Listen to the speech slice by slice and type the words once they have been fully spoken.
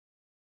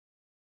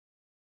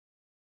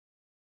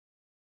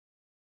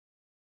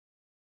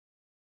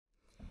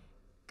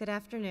Good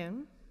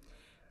afternoon.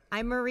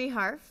 I'm Marie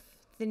Harf,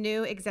 the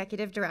new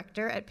executive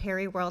director at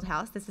Perry World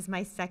House. This is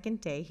my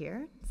second day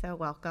here, so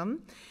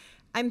welcome.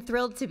 I'm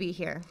thrilled to be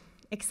here,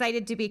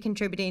 excited to be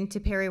contributing to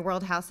Perry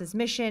World House's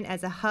mission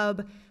as a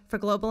hub for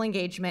global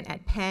engagement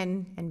at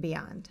Penn and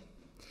beyond.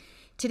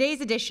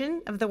 Today's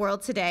edition of The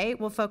World Today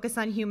will focus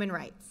on human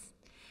rights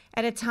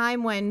at a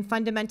time when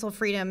fundamental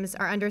freedoms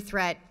are under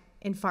threat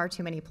in far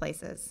too many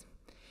places.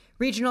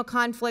 Regional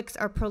conflicts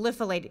are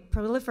proliferating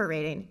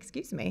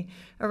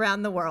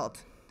around the world.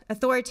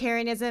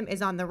 Authoritarianism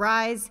is on the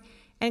rise,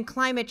 and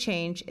climate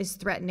change is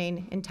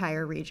threatening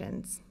entire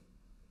regions.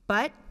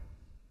 But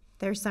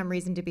there's some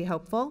reason to be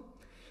hopeful.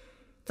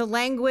 The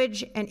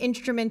language and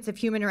instruments of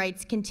human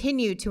rights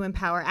continue to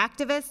empower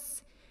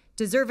activists,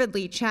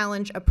 deservedly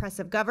challenge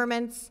oppressive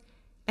governments,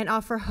 and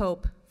offer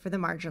hope for the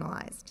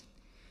marginalized.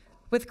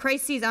 With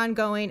crises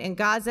ongoing in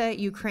Gaza,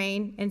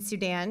 Ukraine, and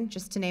Sudan,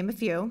 just to name a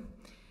few,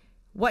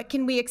 what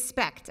can we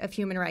expect of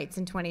human rights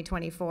in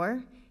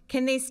 2024?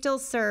 Can they still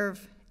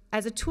serve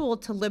as a tool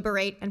to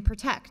liberate and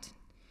protect?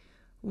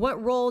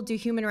 What role do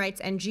human rights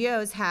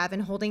NGOs have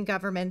in holding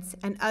governments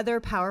and other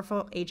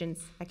powerful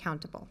agents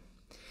accountable?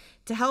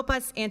 To help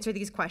us answer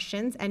these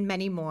questions and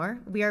many more,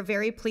 we are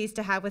very pleased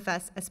to have with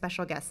us a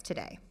special guest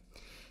today.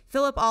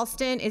 Philip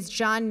Alston is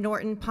John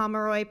Norton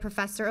Pomeroy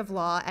Professor of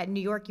Law at New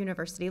York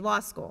University Law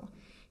School.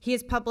 He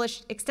has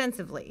published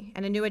extensively,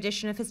 and a new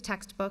edition of his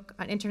textbook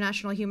on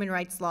international human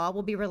rights law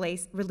will be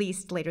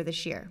released later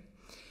this year.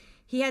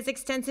 He has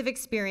extensive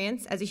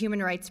experience as a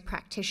human rights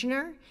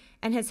practitioner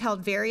and has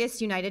held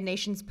various United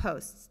Nations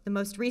posts, the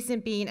most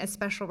recent being as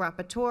Special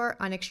Rapporteur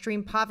on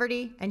extreme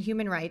poverty and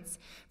human rights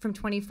from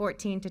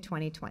 2014 to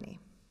 2020.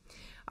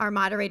 Our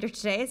moderator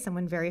today is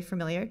someone very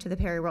familiar to the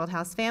Perry World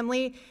House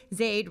family,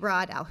 Zaid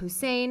Rad Al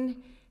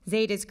Hussein.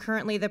 Zaid is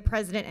currently the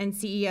president and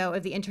CEO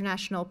of the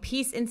International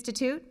Peace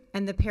Institute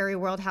and the Perry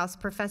World House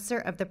Professor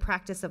of the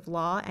Practice of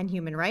Law and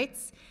Human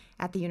Rights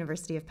at the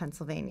University of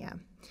Pennsylvania.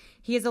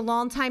 He is a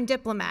longtime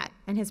diplomat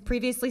and has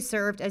previously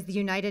served as the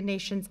United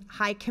Nations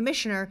High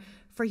Commissioner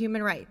for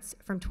Human Rights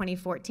from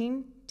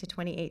 2014 to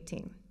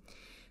 2018.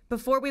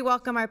 Before we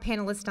welcome our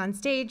panelists on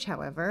stage,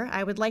 however,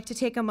 I would like to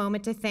take a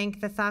moment to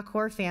thank the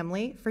Thakur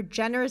family for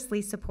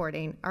generously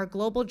supporting our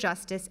Global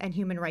Justice and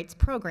Human Rights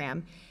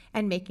program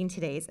and making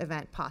today's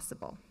event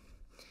possible.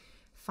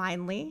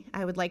 Finally,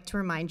 I would like to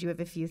remind you of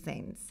a few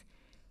things.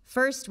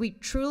 First, we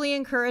truly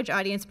encourage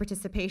audience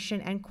participation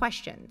and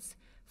questions.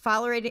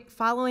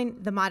 Following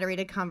the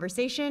moderated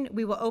conversation,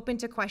 we will open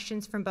to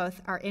questions from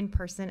both our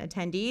in-person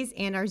attendees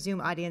and our Zoom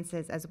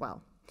audiences as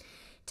well.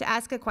 To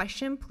ask a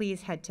question,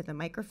 please head to the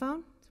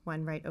microphone. There's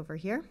one right over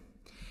here.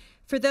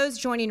 For those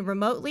joining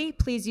remotely,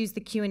 please use the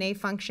Q&A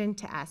function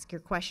to ask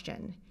your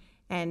question.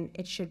 And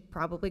it should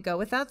probably go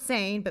without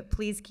saying, but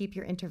please keep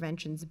your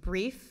interventions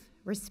brief,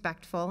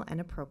 respectful, and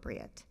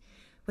appropriate.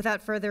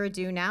 Without further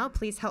ado now,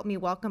 please help me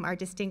welcome our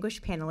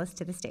distinguished panelists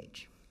to the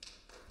stage.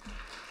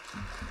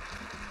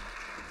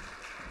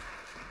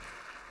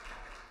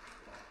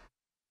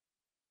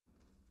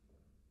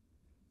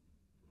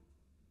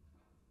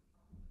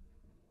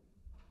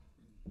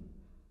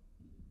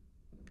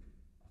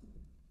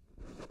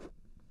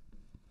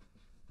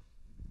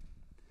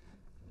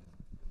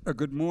 A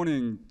good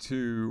morning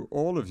to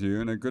all of you,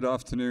 and a good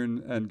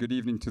afternoon and good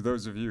evening to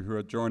those of you who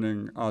are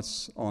joining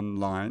us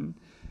online.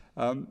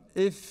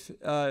 If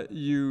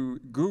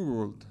you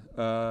Googled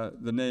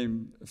the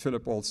name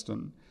Philip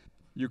Alston,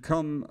 you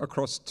come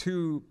across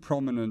two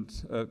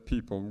prominent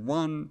people.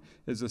 One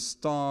is a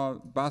star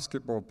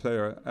basketball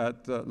player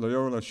at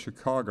Loyola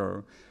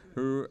Chicago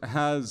who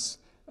has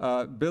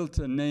built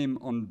a name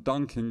on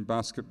dunking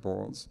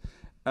basketballs.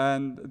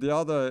 And the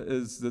other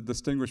is the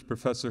distinguished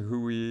professor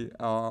who we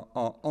are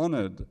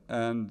honored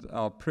and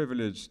are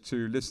privileged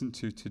to listen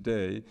to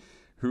today,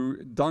 who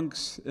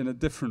dunks in a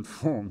different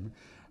form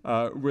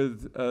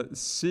with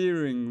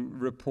searing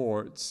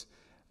reports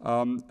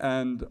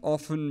and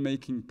often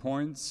making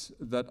points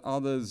that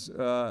others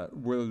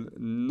will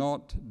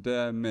not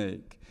dare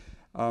make.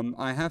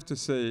 I have to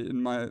say,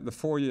 in the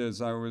 4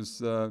 years I was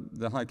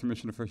the High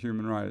Commissioner for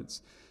Human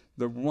Rights,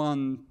 the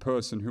one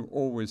person who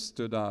always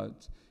stood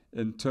out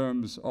in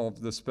terms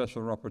of the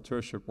special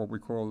rapporteurship, what we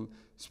call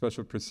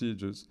special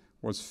procedures,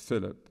 was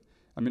Philip.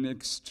 I mean,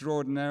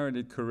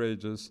 extraordinarily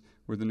courageous,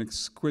 with an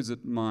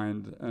exquisite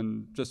mind,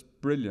 and just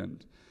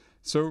brilliant.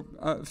 So,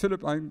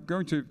 Philip, I'm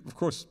going to, of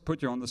course,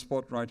 put you on the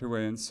spot right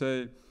away and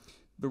say,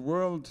 the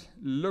world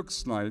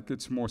looks like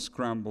it's more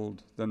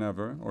scrambled than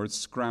ever, or it's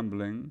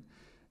scrambling.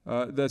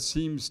 There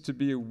seems to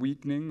be a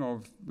weakening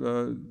of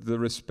the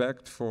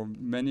respect for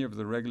many of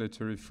the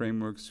regulatory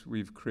frameworks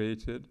we've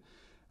created.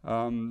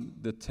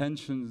 The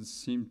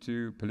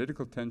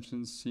political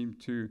tensions seem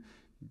to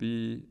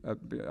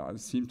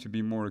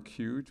be more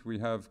acute. We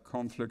have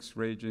conflicts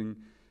raging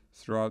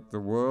throughout the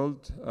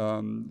world.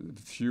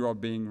 Few are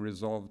being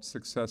resolved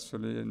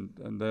successfully,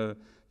 and they're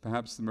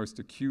perhaps the most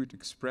acute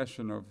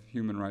expression of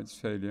human rights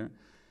failure.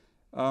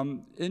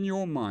 In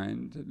your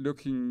mind,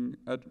 looking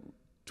at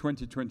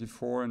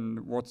 2024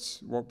 and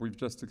what we've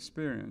just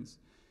experienced,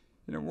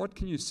 what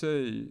can you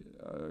say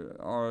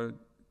are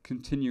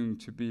continuing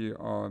to be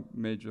our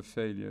major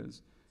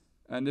failures?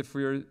 And if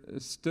we're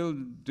still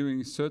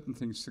doing certain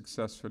things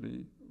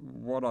successfully,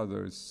 what are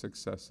those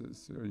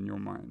successes in your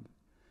mind?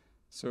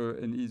 So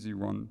an easy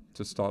one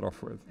to start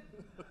off with.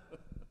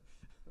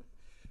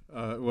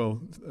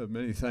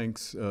 Many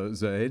thanks,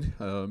 Zaid.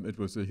 It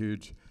was a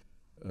huge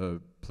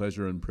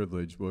pleasure and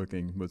privilege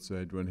working with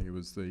Zaid when he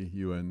was the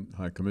UN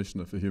High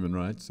Commissioner for Human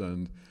Rights,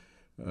 and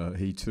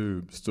he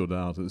too stood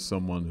out as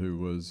someone who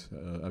was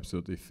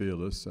absolutely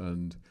fearless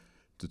and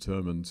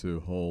determined to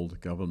hold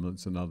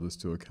governments and others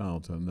to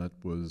account, and that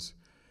was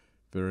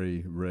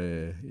very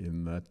rare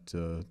in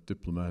that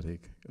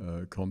diplomatic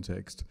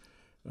context,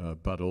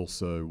 but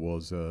also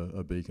was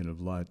a beacon of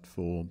light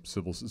for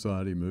civil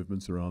society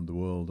movements around the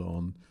world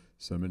on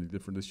so many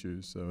different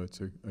issues. So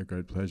it's a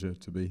great pleasure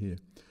to be here.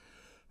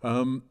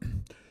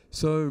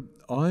 So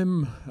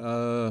I'm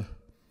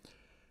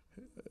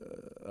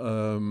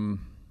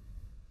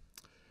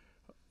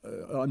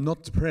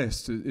not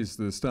depressed is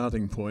the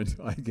starting point,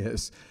 I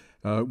guess.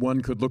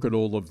 One could look at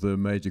all of the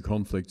major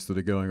conflicts that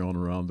are going on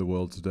around the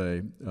world today,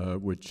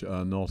 which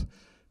are not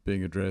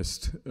being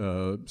addressed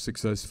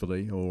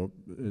successfully or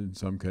in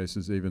some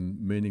cases even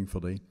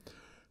meaningfully,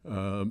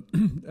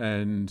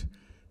 and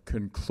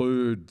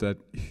conclude that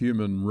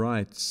human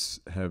rights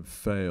have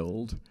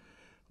failed.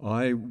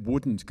 I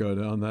wouldn't go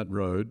down that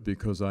road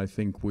because I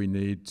think we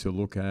need to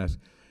look at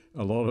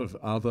a lot of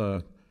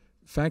other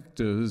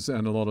factors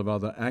and a lot of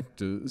other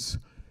actors.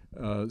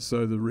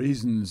 So the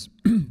reasons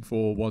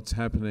for what's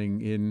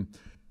happening in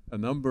a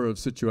number of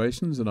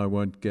situations, and I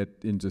won't get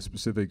into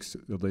specifics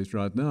at least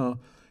right now,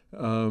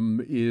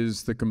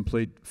 is the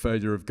complete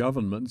failure of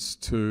governments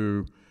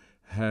to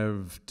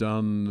have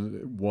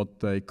done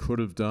what they could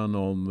have done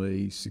on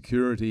the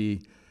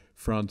security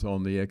front,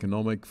 on the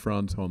economic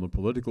front, on the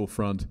political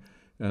front,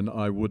 and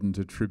I wouldn't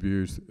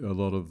attribute a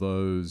lot of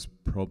those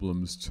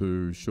problems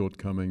to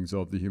shortcomings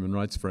of the human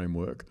rights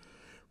framework.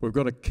 We've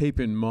got to keep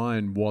in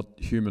mind what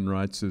human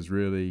rights is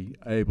really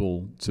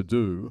able to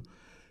do,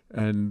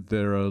 and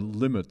there are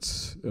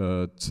limits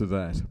to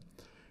that.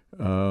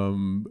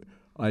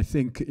 I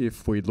think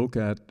if we look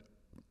at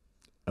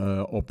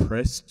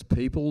oppressed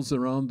peoples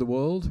around the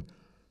world,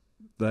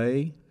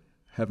 they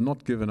have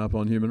not given up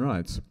on human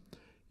rights.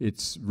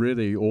 It's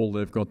really all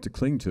they've got to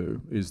cling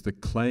to is the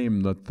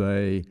claim that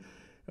they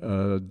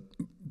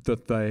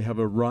have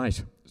a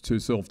right to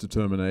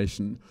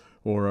self-determination,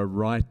 or a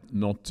right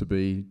not to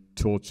be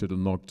tortured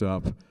and locked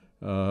up,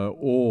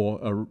 or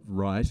a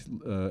right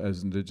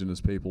as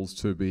Indigenous peoples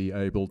to be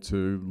able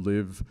to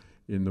live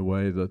in the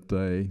way that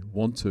they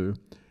want to.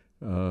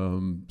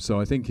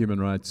 So I think human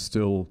rights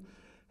still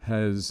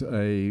has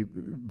a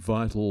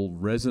vital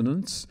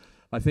resonance.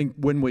 I think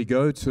when we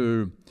go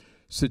to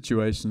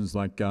situations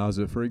like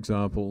Gaza, for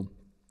example,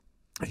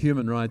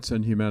 human rights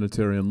and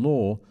humanitarian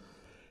law,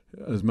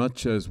 as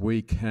much as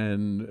we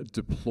can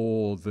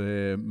deplore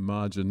their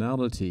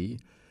marginality,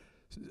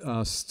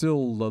 are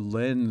still the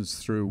lens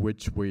through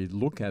which we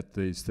look at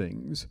these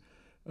things.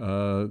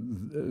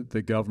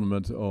 The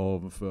government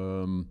of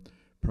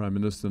Prime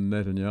Minister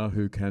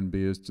Netanyahu can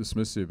be as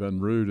dismissive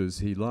and rude as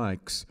he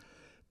likes,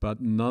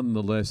 but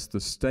nonetheless the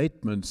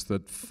statements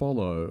that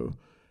follow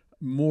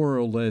more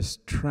or less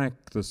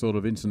track the sort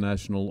of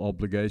international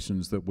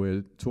obligations that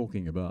we're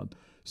talking about.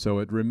 So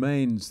it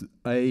remains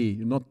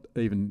the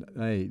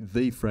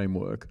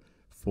framework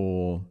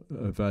for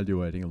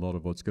evaluating a lot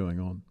of what's going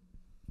on.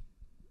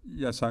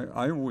 Yes,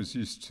 I always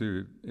used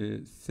to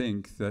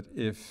think that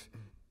if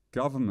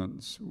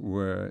governments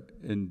were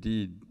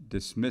indeed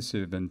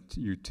dismissive and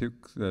you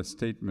took their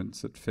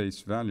statements at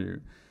face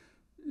value,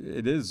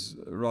 it is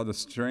rather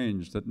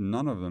strange that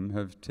none of them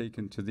have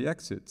taken to the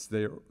exits.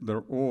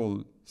 They're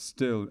all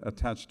still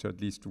attached to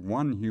at least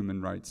one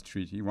human rights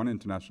treaty, one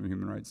international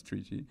human rights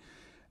treaty,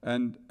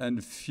 and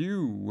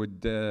few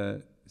would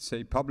dare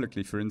say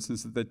publicly, for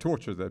instance, that they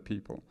torture their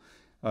people,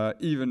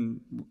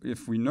 even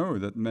if we know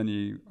that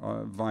many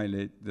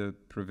violate the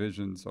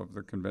provisions of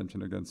the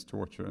Convention Against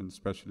Torture, and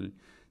especially,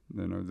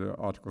 the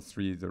Article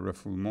 3, the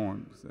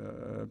refoulement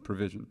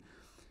provision.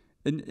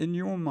 In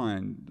your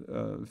mind,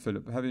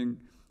 Philip, having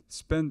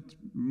spent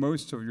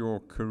most of your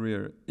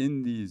career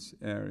in these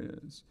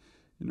areas,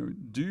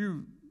 do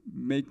you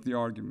make the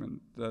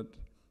argument that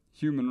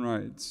human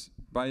rights,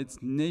 by its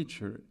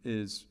nature,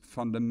 is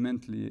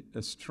fundamentally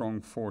a strong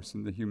force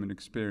in the human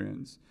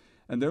experience?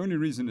 And the only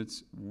reason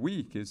it's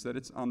weak is that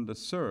it's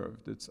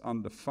underserved, it's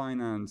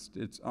underfinanced,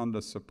 it's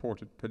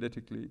undersupported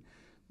politically.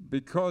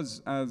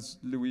 Because, as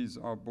Louise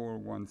Arbour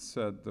once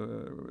said,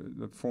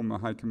 the former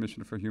High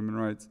Commissioner for Human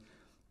Rights,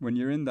 when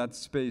you're in that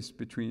space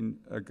between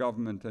a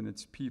government and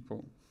its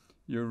people,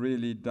 you're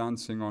really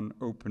dancing on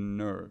open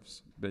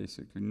nerves,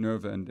 basically,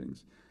 nerve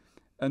endings.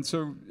 And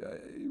so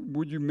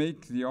would you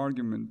make the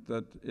argument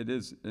that it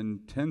is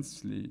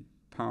intensely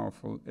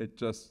powerful,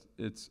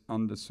 it's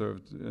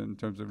underserved in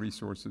terms of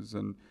resources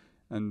and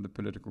the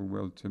political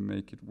will to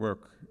make it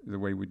work the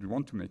way we'd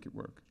want to make it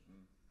work?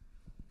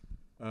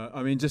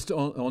 Just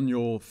on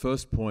your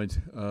first point,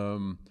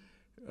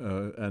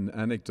 an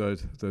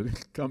anecdote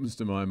that comes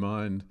to my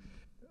mind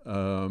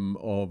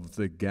of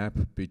the gap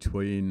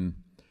between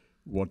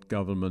what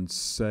governments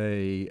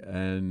say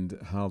and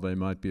how they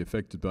might be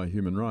affected by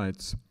human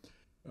rights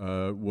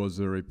was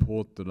a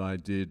report that I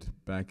did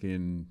back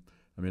in,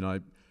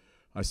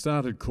 I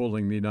started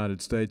calling the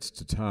United States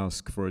to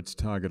task for its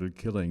targeted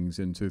killings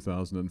in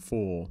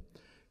 2004,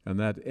 and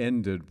that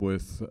ended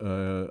with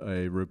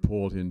a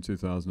report in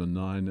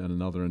 2009 and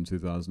another in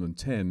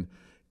 2010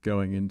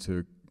 going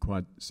into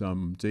quite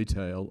some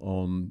detail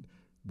on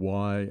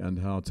why and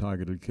how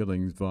targeted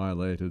killings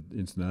violated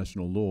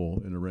international law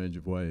in a range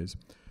of ways.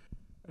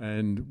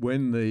 And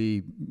when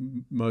the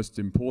most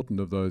important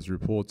of those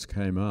reports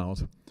came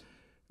out,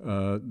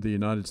 the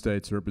United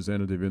States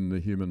representative in the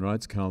Human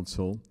Rights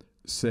Council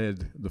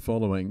said the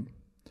following: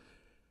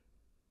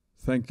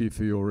 "Thank you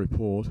for your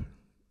report.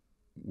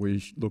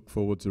 We look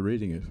forward to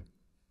reading it."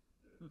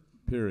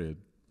 Period.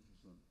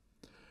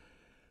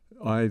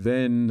 I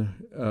then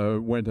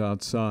went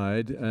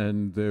outside,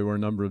 and there were a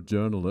number of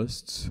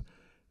journalists,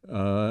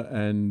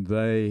 and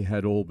they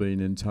had all been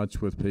in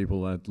touch with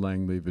people at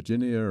Langley,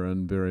 Virginia,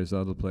 and various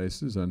other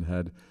places, and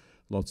had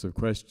lots of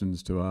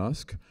questions to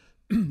ask.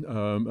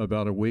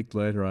 About a week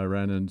later, I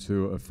ran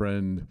into a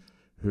friend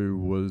who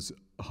was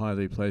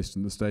highly placed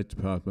in the State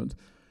Department,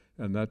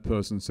 and that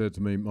person said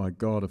to me, "My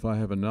God, if I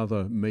have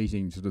another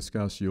meeting to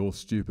discuss your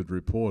stupid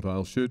report,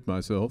 I'll shoot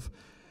myself."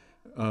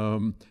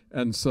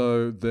 And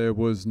so there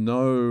was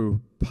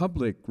no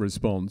public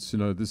response,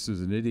 this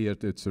is an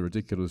idiot, it's a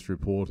ridiculous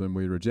report, and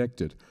we reject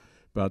it.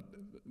 But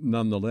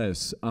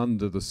nonetheless,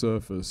 under the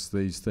surface,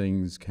 these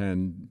things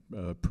can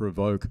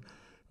provoke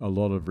a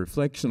lot of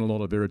reflection, a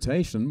lot of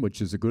irritation,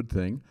 which is a good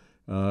thing,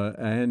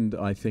 and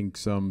I think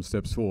some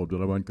steps forward,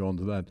 but I won't go on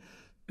to that.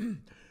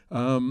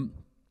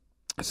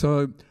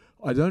 So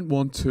I don't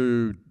want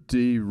to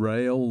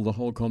derail the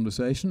whole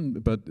conversation,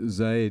 but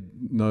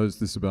Zaid knows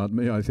this about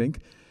me, I think,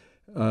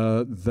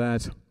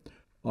 that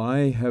I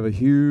have a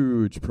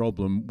huge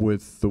problem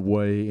with the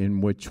way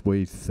in which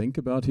we think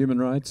about human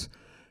rights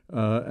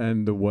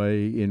and the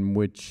way in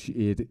which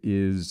it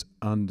is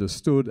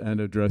understood and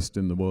addressed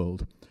in the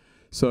world.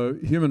 So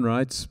human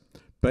rights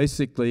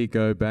basically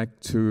go back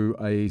to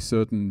a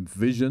certain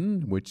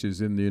vision, which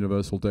is in the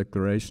Universal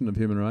Declaration of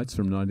Human Rights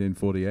from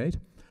 1948.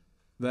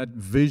 That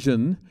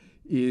vision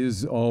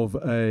is of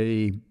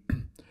a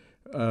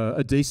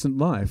decent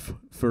life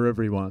for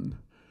everyone.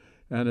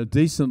 And a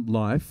decent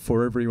life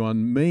for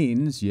everyone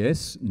means,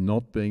 yes,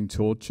 not being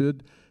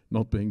tortured,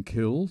 not being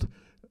killed,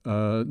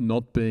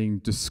 not being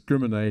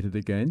discriminated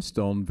against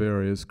on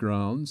various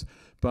grounds,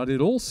 but it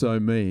also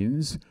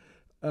means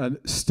a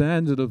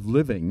standard of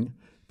living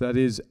that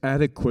is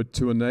adequate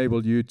to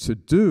enable you to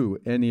do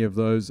any of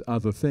those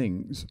other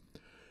things.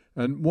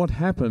 And what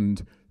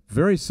happened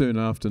very soon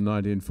after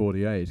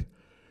 1948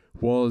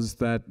 was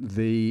that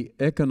the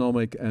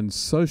economic and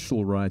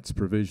social rights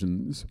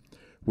provisions,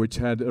 which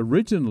had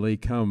originally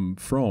come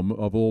from,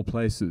 of all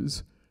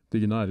places, the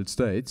United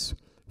States,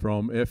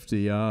 from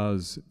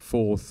FDR's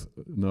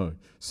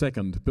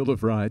second Bill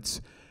of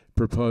Rights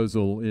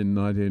proposal in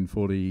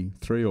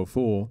 1943 or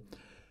 4,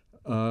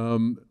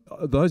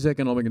 those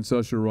economic and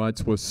social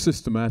rights were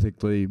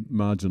systematically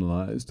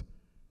marginalized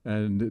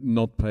and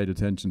not paid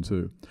attention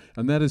to.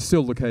 And that is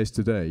still the case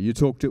today. You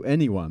talk to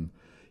anyone,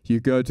 you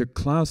go to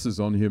classes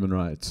on human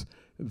rights,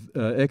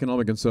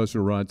 economic and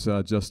social rights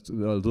are just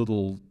a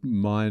little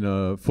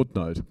minor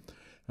footnote.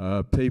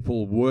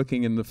 People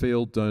working in the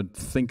field don't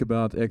think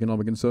about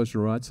economic and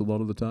social rights a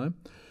lot of the time.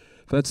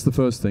 That's the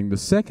first thing. The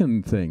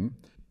second thing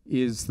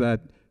is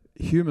that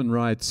human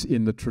rights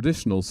in the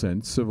traditional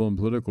sense, civil and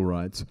political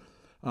rights,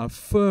 are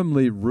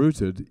firmly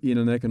rooted in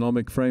an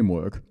economic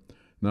framework.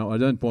 Now, I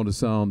don't want to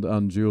sound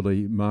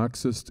unduly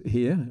Marxist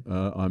here,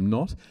 I'm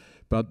not,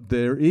 but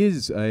there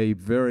is a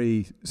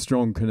very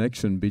strong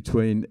connection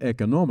between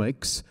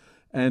economics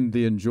and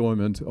the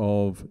enjoyment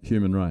of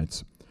human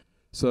rights.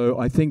 So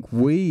I think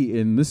we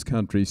in this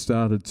country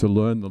started to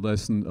learn the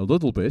lesson a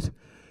little bit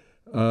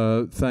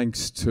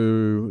thanks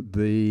to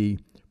the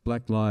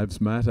Black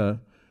Lives Matter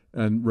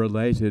and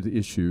related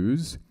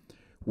issues,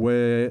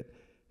 where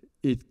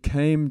it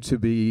came to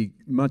be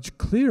much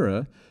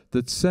clearer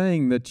that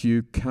saying that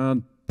you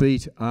can't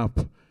beat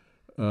up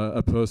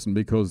a person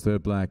because they're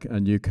black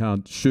and you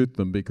can't shoot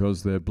them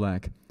because they're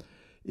black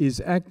is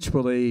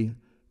actually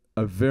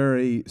a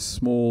very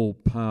small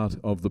part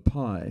of the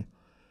pie,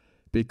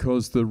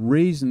 because the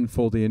reason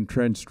for the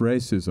entrenched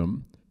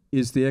racism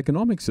is the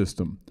economic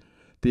system.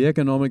 The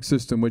economic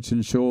system which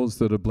ensures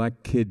that a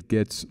black kid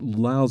gets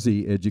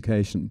lousy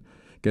education,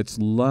 gets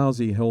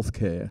lousy health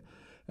care,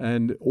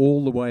 and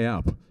all the way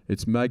up,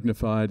 it's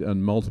magnified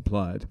and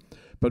multiplied.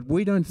 But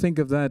we don't think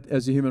of that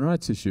as a human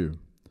rights issue.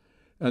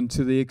 And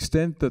to the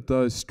extent that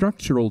those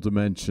structural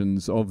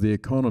dimensions of the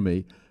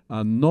economy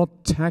are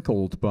not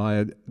tackled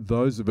by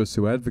those of us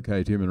who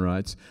advocate human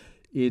rights,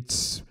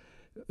 it's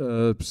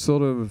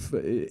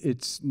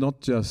it's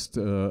not just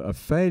a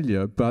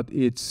failure, but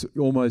it's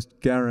almost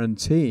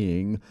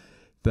guaranteeing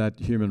that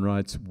human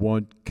rights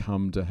won't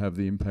come to have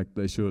the impact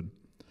they should.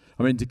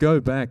 I mean, to go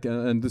back,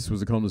 and this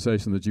was a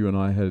conversation that you and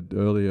I had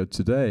earlier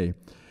today,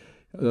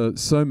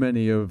 so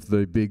many of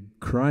the big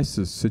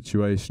crisis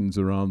situations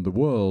around the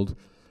world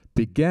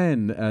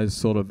began as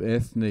sort of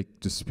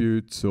ethnic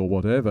disputes or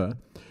whatever,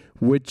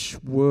 which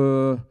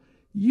were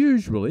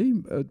usually,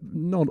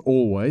 not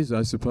always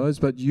I suppose,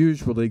 but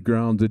usually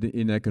grounded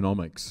in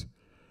economics.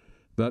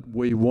 That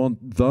we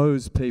want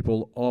those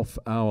people off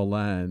our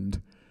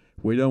land.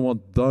 We don't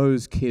want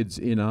those kids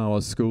in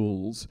our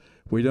schools.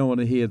 We don't want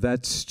to hear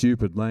that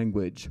stupid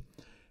language.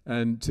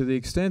 And to the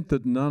extent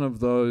that none of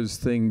those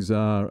things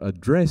are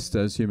addressed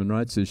as human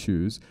rights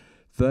issues,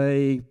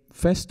 they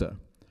fester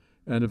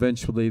and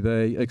eventually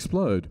they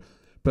explode.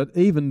 But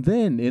even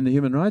then, in the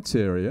human rights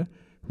area,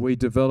 we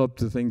developed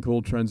a thing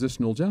called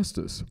transitional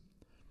justice.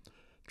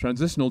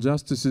 Transitional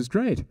justice is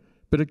great,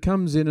 but it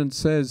comes in and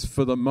says,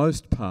 for the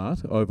most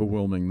part,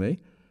 overwhelmingly,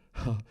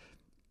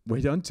 we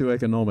don't do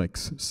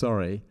economics,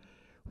 sorry.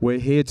 We're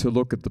here to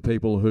look at the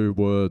people who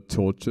were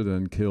tortured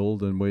and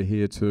killed, and we're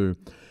here to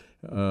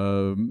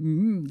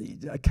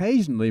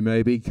occasionally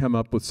maybe come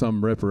up with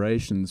some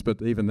reparations,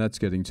 but even that's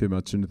getting too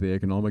much into the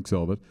economics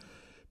of it.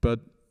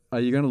 But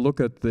are you going to look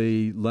at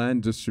the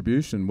land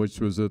distribution, which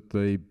was at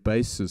the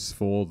basis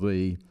for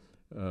the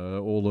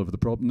all of the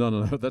problem?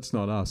 No, that's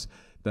not us.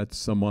 That's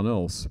someone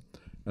else.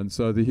 And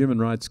so the human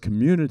rights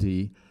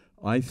community,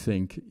 I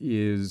think,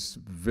 is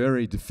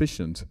very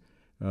deficient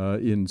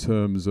in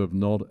terms of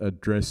not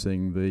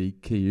addressing the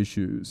key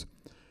issues.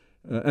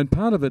 And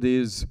part of it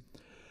is,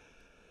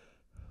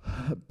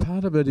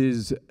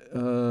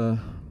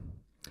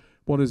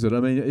 what is it? I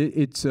mean,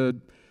 it's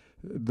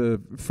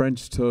the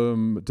French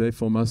term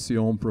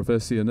déformation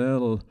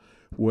professionnelle,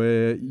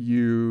 where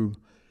you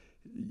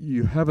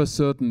have a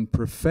certain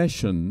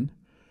profession,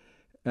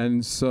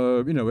 and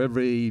so, you know,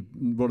 every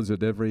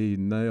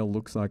nail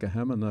looks like a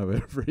hammer? No,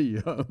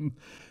 every,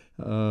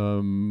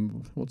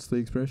 what's the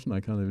expression? I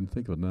can't even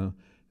think of it now.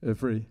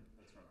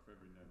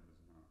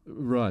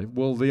 Right,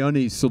 well, the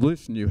only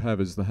solution you have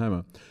is the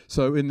hammer.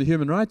 So in the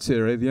human rights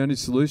area, the only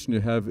solution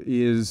you have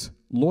is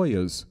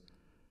lawyers,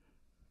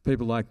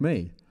 people like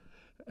me.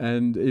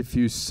 And if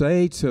you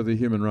say to the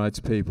human rights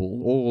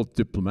people, or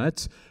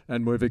diplomats,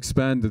 and we've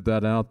expanded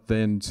that out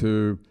then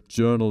to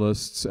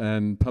journalists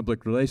and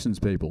public relations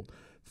people,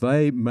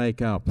 they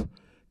make up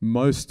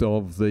most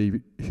of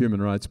the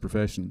human rights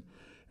profession.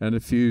 And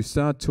if you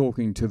start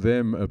talking to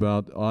them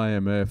about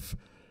IMF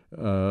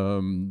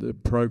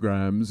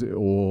programs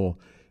or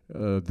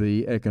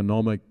the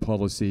economic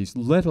policies,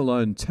 let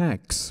alone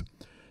tax,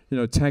 you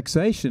know,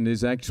 taxation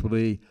is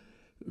actually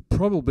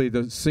probably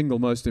the single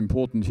most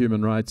important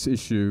human rights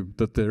issue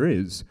that there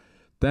is.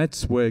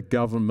 That's where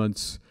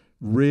governments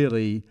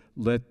really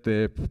let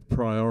their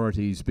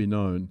priorities be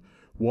known.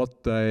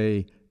 What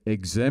they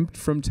exempt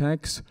from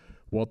tax,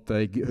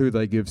 who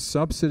they give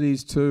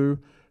subsidies to,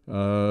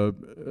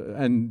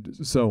 and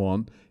so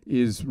on,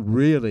 is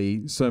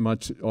really so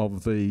much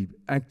of the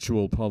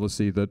actual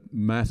policy that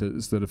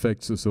matters, that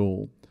affects us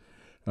all.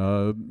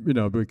 You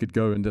know, we could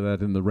go into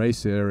that in the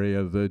race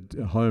area, the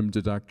home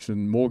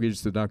deduction,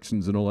 mortgage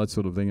deductions and all that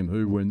sort of thing, and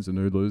who wins and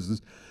who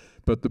loses.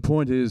 But the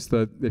point is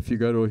that if you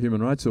go to a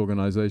human rights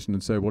organization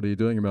and say, what are you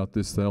doing about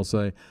this? They'll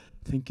say,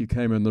 I think you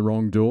came in the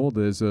wrong door.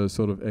 There's a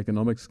sort of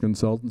economics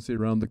consultancy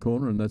around the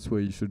corner and that's where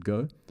you should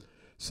go.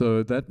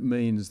 So that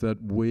means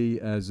that we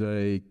as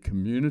a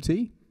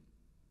community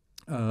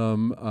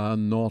are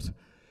not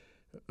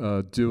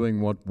doing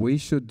what we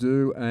should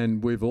do,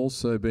 and we've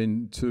also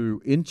been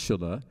too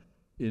insular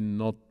in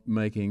not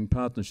making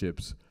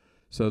partnerships.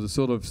 So the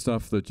sort of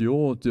stuff that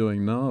you're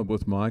doing now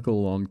with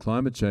Michael on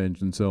climate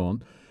change and so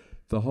on,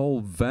 the whole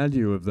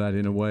value of that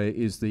in a way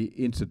is the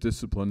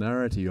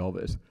interdisciplinarity of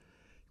it.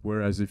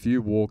 Whereas if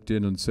you walked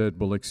in and said,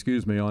 well,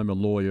 excuse me, I'm a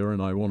lawyer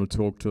and I want to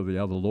talk to the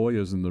other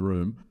lawyers in the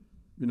room,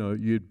 you know,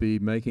 you'd be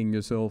making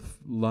yourself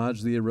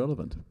largely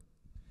irrelevant.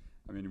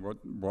 I mean,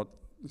 what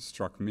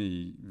struck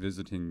me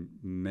visiting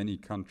many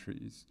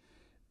countries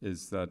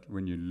is that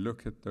when you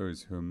look at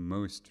those who are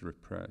most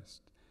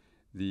repressed,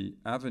 the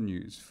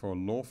avenues for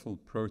lawful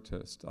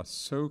protest are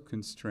so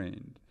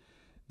constrained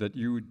that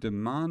you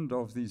demand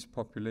of these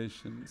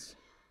populations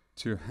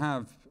to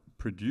have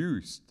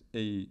produced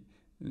a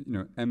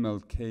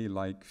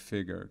MLK-like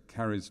figure,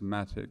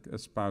 charismatic,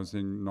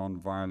 espousing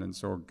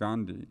non-violence, or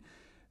Gandhi,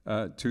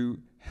 to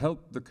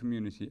help the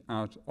community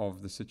out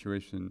of the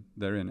situation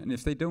they're in. And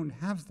if they don't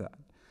have that,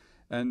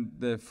 and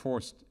they're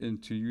forced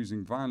into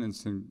using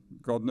violence, and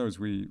God knows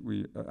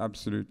we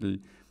absolutely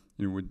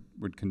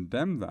would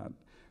condemn that,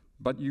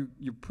 but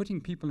you're putting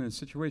people in a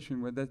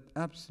situation where they're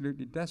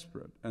absolutely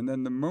desperate. And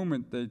then the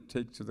moment they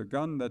take to the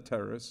gun, they're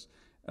terrorists,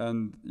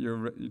 and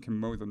you can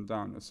mow them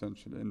down,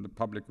 essentially, and the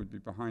public would be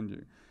behind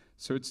you.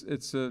 So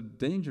it's a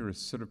dangerous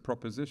sort of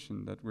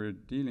proposition that we're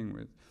dealing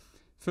with.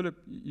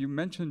 Philip, you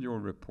mentioned your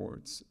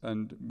reports,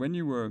 and when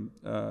you were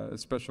a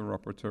special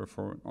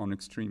rapporteur on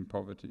extreme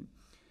poverty,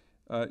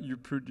 you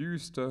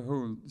produced a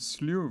whole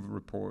slew of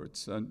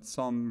reports, and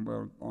some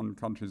were on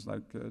countries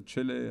like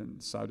Chile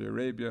and Saudi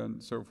Arabia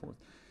and so forth.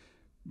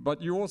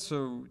 But you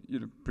also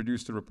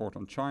produced a report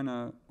on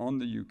China, on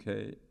the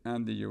UK,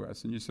 and the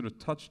US, and you sort of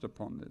touched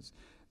upon this.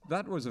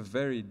 That was a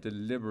very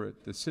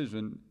deliberate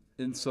decision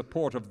in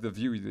support of the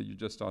view that you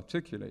just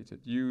articulated.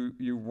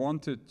 You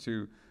wanted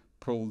to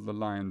pull the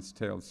lion's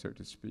tail, so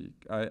to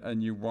speak,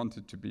 and you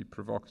wanted to be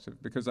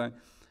provocative. Because I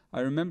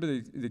remember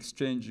the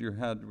exchange you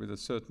had with a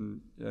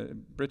certain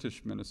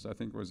British minister, I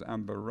think it was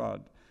Amber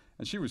Rudd,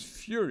 and she was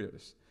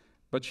furious,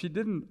 but she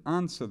didn't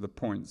answer the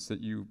points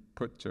that you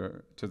put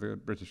to the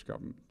British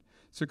government.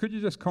 So could you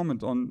just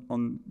comment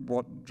on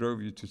what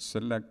drove you to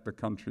select the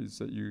countries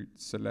that you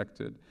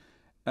selected?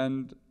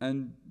 And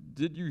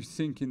did you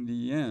think in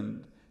the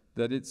end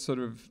that it sort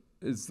of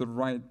is the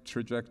right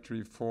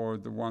trajectory for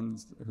the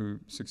ones who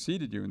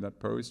succeeded you in that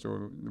post,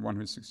 or the one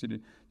who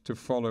succeeded to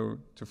follow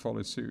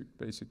suit,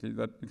 basically,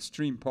 that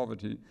extreme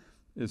poverty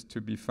is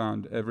to be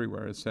found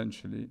everywhere,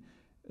 essentially,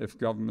 if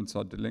governments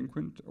are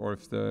delinquent or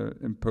if they're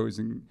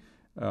imposing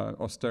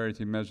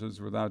austerity measures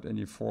without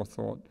any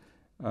forethought,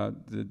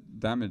 the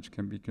damage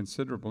can be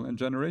considerable and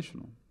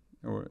generational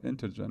or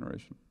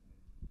intergenerational.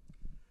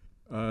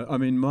 I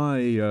mean,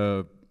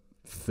 my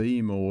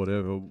theme or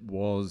whatever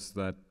was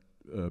that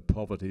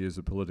poverty is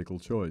a political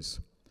choice.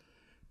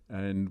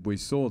 And we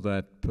saw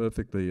that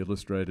perfectly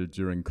illustrated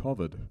during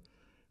COVID,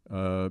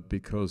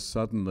 because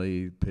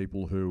suddenly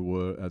people who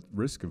were at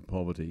risk of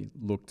poverty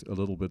looked a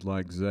little bit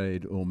like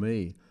Zaid or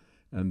me,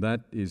 and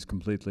that is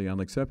completely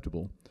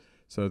unacceptable.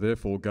 So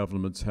therefore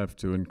governments have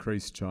to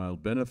increase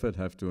child benefit,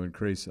 have to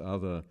increase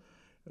other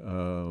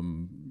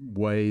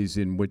ways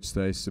in which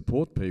they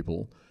support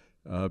people.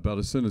 But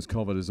as soon as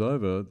COVID is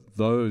over,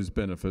 those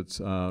benefits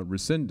are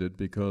rescinded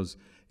because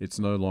it's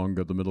no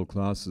longer the middle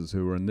classes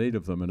who are in need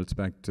of them, and it's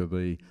back to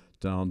the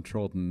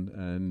downtrodden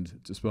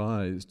and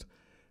despised,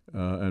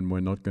 and we're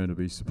not going to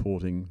be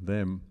supporting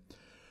them.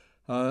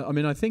 I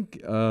mean, I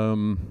think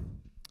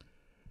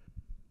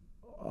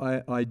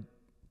I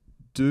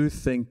do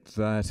think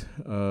that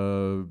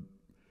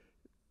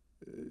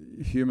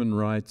human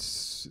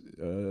rights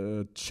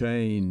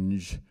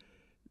change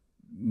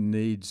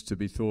needs to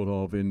be thought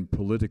of in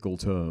political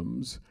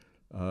terms.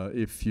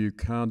 If you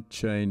can't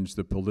change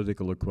the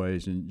political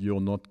equation, you're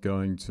not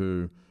going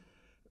to,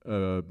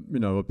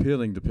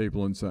 appealing to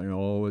people and saying,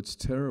 oh, it's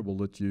terrible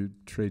that you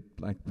treat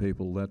black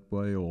people that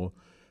way, or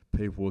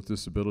people with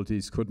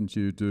disabilities, couldn't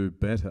you do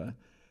better?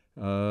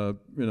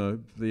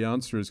 The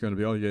answer is going to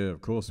be, oh yeah,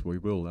 of course we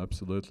will,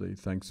 absolutely,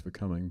 thanks for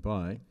coming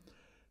by.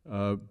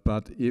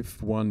 But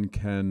if one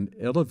can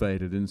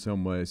elevate it in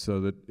some way so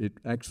that it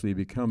actually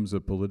becomes a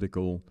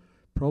political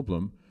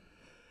problem.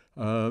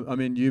 I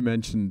mean, you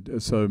mentioned,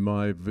 so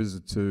my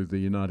visit to the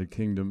United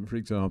Kingdom, for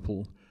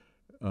example,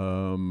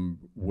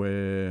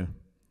 where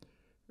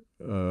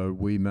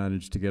we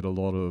managed to get a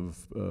lot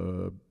of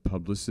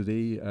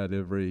publicity at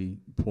every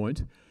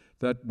point.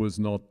 That was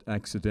not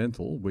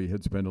accidental. We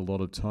had spent a lot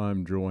of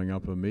time drawing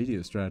up a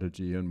media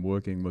strategy and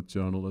working with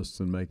journalists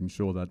and making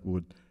sure that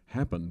would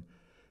happen.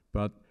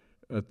 But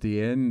at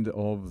the end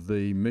of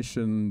the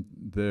mission,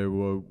 there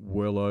were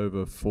well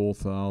over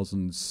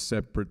 4,000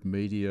 separate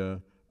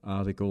media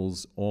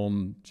articles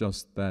on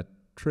just that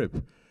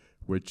trip,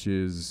 which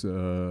is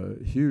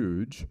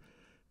huge.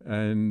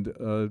 And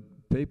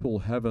people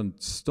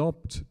haven't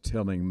stopped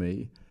telling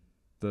me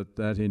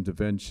that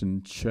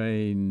intervention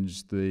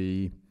changed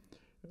the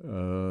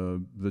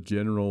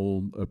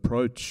general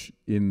approach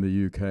in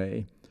the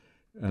UK.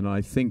 And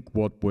I think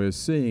what we're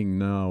seeing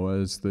now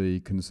as the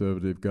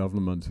Conservative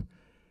government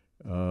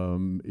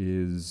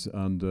is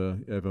under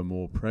ever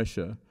more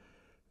pressure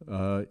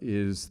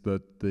is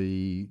that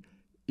the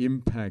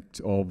impact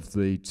of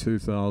the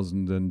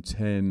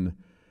 2010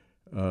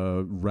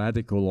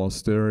 radical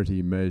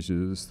austerity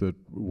measures that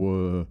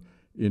were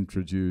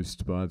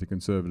introduced by the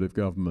Conservative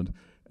government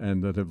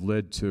and that have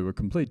led to a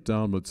complete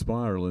downward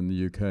spiral in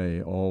the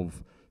UK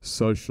of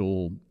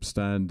social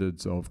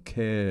standards, of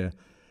care,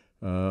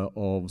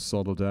 of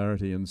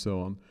solidarity and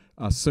so on,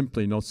 are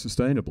simply not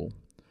sustainable.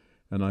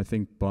 And I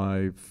think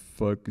by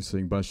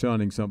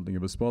shining something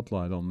of a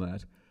spotlight on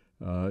that,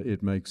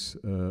 it makes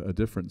a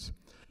difference.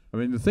 I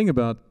mean, the thing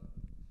about,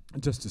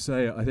 just to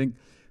say, I think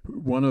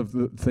one of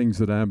the things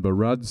that Amber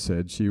Rudd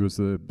said, she was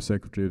the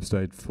Secretary of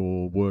State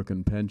for Work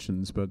and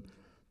Pensions, but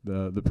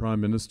the Prime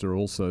Minister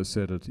also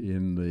said it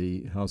in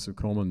the House of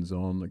Commons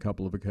on a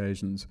couple of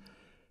occasions,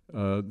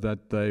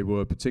 that they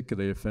were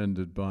particularly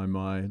offended by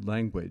my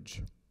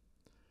language.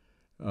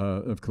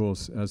 Of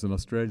course, as an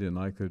Australian,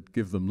 I could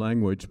give them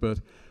language, but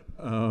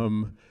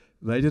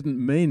they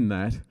didn't mean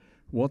that.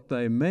 What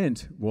they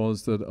meant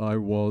was that I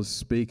was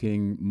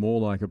speaking more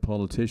like a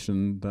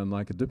politician than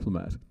like a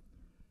diplomat.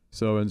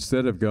 So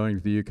instead of going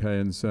to the UK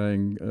and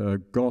saying,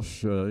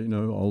 gosh,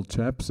 old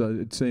chaps,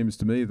 it seems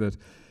to me that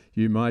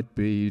you might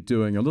be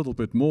doing a little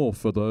bit more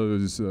for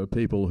those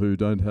people who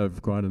don't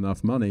have quite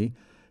enough money,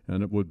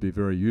 and it would be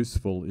very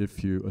useful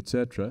if you,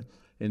 etc.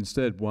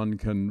 Instead, one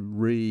can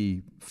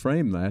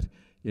reframe that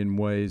in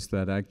ways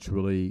that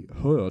actually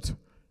hurt,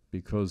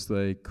 because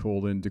they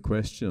call into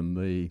question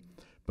the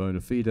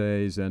bona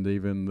fides and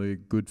even the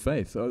good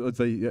faith,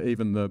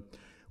 even the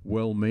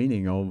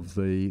well-meaning of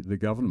the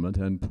government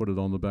and put it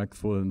on the back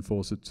foot and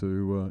force it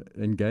to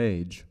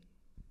engage.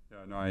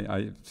 Yeah, no,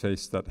 I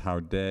face that "how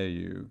dare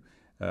you"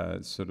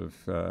 sort of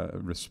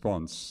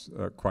response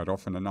quite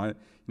often, and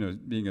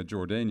being a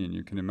Jordanian,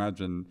 you can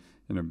imagine,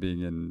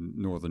 being in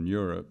Northern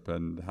Europe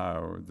and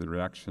how the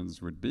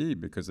reactions would be,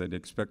 because they'd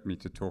expect me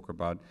to talk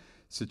about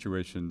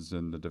situations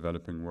in the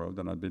developing world,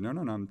 and I'd be, no,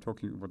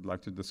 would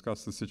like to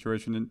discuss the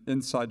situation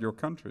inside your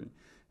country,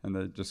 and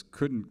they just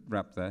couldn't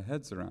wrap their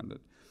heads around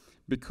it.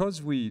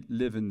 Because we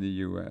live in the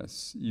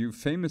US, you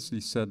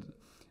famously said,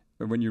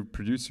 when you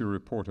produce your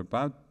report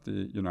about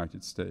the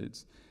United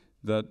States,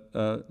 that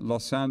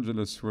Los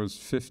Angeles was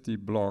 50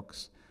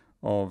 blocks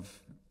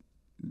of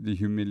the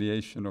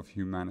humiliation of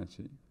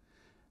humanity.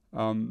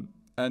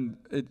 And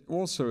it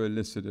also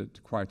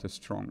elicited quite a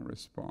strong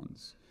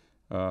response.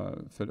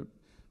 Philip,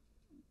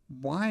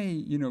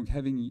 why,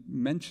 having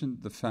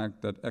mentioned the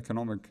fact that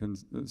economic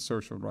and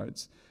social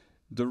rights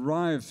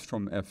derived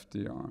from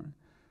FDR,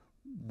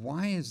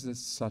 why is this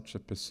such a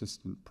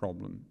persistent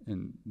problem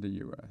in the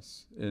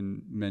US,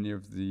 in many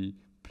of the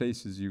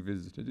places you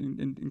visited,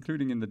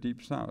 including in the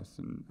Deep South,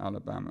 in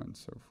Alabama and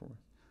so forth?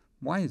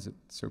 Why is it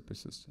so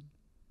persistent?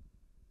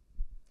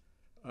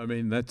 I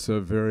mean, that's a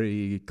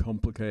very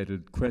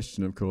complicated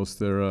question. Of course,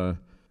 there are,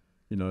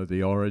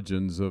 the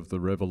origins of the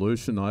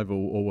revolution. I've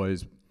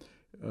always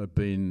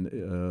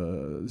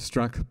been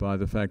struck by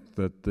the fact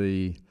that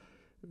the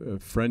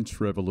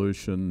French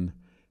Revolution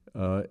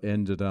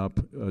ended up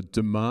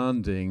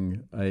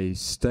demanding a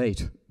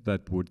state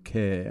that would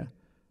care.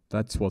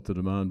 That's what the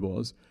demand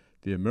was.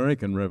 The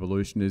American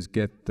Revolution is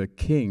get the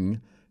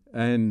king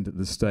and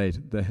the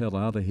state the hell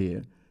out of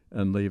here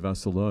and leave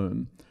us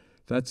alone.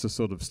 That's a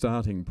sort of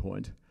starting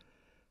point.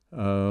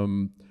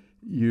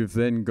 You've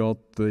then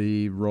got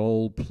the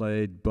role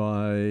played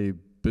by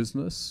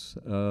business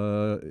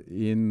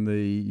in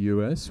the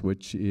US,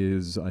 which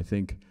is, I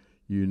think,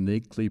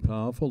 uniquely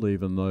powerful,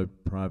 even though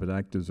private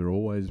actors are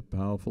always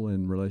powerful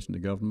in relation to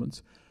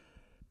governments.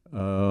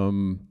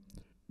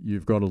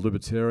 You've got a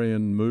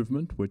libertarian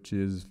movement, which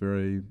is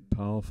very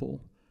powerful.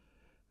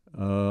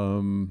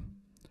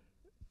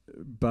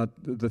 But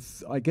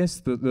I guess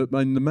the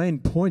main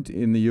point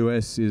in the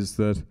US is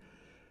that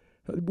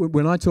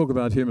when I talk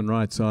about human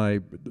rights, I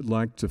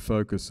like to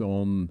focus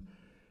on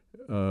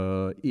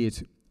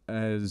it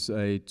as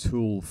a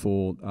tool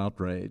for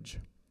outrage.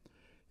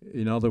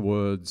 In other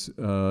words,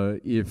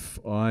 if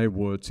I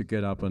were to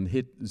get up and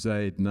hit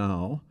Zaid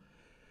now,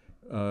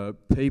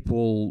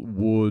 people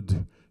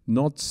would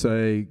not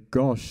say,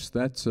 gosh,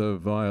 that's a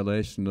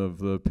violation of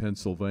the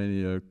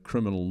Pennsylvania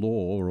criminal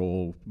law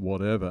or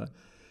whatever.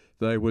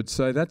 They would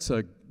say,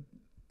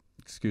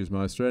 excuse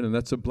my Australian,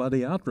 that's a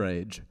bloody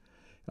outrage.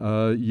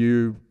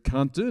 You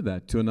can't do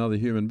that to another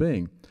human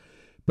being.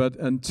 But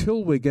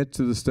until we get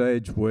to the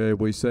stage where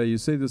we say, you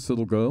see this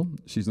little girl,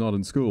 she's not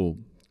in school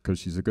because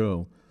she's a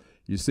girl.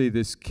 You see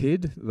this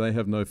kid, they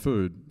have no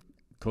food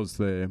because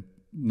they're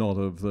not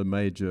of the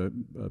major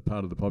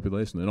part of the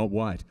population, they're not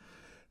white.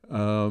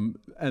 And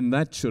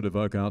that should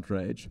evoke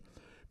outrage.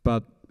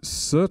 But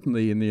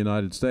certainly in the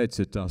United States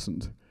it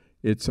doesn't.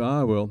 It's,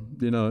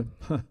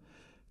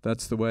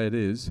 that's the way it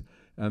is.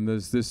 And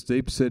there's this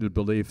deep-seated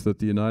belief that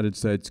the United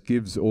States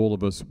gives all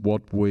of us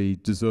what we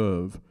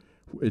deserve.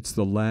 It's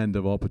the land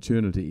of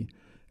opportunity.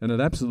 And it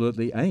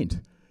absolutely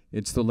ain't.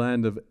 It's the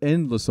land of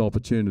endless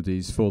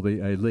opportunities for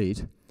the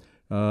elite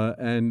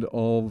and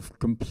of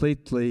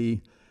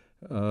completely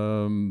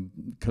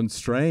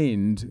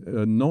constrained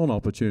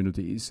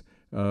non-opportunities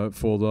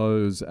for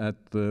those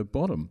at the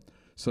bottom.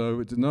 So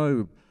it's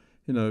no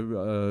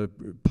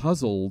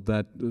puzzle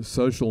that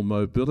social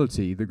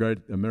mobility, the great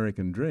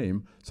American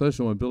dream,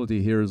 social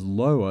mobility here is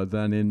lower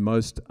than in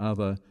most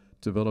other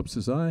developed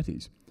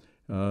societies.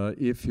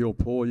 If you're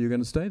poor, you're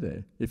going to stay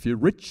there. If you're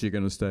rich, you're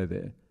going to stay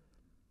there.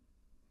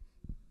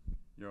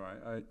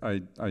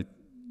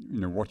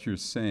 What you're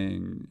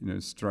saying,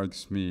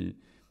 strikes me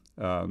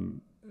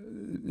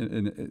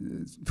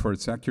for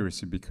its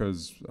accuracy,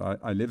 because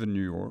I live in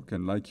New York,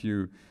 and like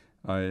you,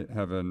 I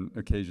have an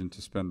occasion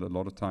to spend a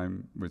lot of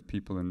time with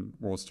people in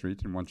Wall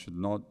Street, and one should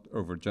not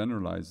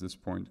overgeneralize this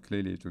point.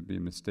 Clearly, it would be a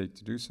mistake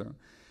to do so.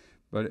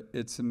 But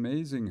it's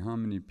amazing how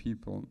many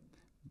people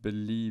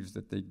believe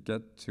that they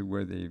get to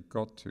where they've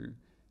got to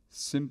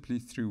simply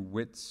through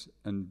wits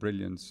and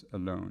brilliance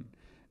alone.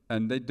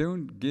 And they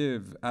don't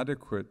give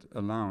adequate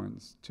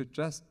allowance to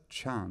just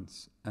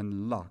chance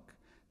and luck,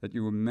 that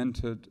you were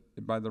mentored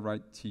by the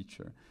right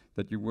teacher,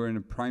 that you were in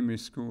a primary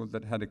school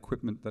that had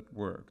equipment that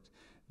worked,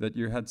 that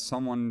you had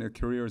someone in a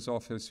careers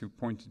office who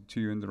pointed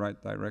to you in the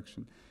right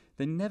direction.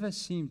 They never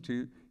seem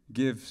to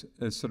give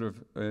a sort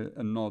of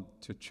a nod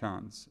to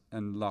chance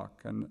and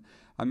luck. And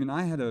I mean,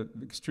 I had an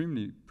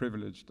extremely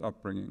privileged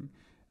upbringing,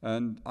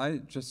 and I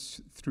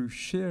just, through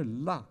sheer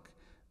luck,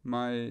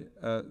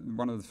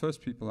 one of the first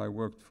people I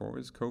worked for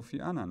is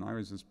Kofi Annan. I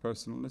was his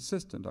personal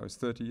assistant. I was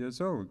 30 years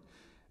old.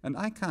 And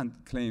I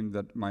can't claim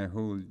that my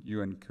whole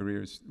UN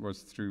career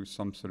was through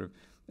some sort of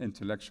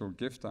intellectual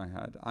gift I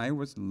had. I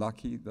was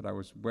lucky that I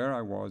was where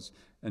I was,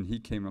 and he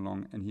came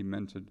along and he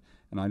mentored,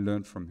 and I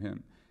learned from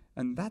him.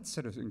 And that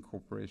sort of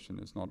incorporation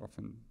is not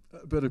often...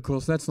 But of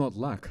course, that's not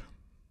luck.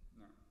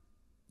 No.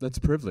 That's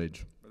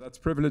privilege. But that's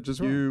privilege as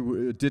well.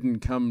 You didn't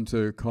come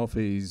to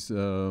Coffee's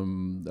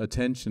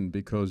attention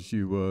because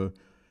you were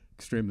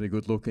extremely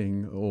good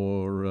looking,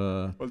 or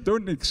well,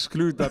 don't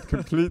exclude that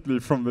completely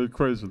from the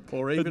equation.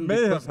 Or even it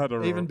may have had a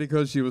role. Even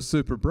because you were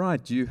super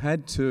bright, you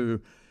had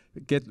to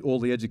get all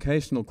the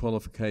educational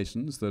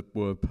qualifications that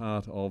were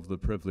part of the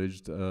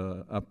privileged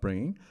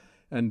upbringing,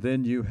 and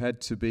then you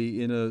had to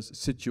be in a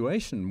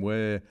situation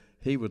where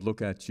he would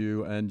look at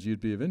you and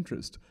you'd be of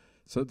interest.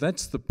 So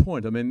that's the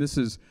point. I mean, this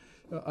is,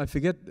 I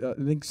forget, I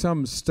think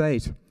some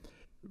state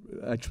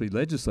actually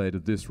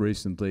legislated this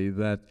recently,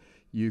 that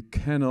you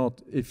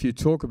cannot, if you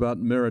talk about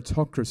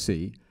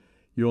meritocracy,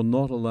 you're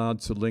not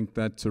allowed to link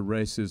that to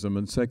racism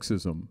and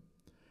sexism.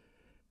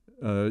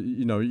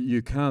 You know,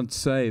 you can't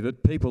say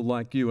that people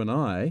like you and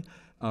I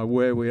are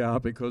where we are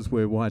because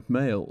we're white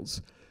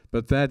males.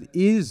 But that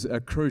is a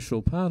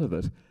crucial part of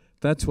it.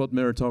 That's what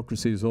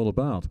meritocracy is all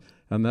about.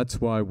 And that's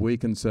why we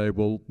can say,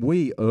 well,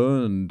 we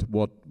earned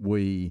what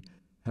we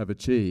have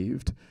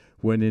achieved,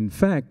 when in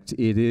fact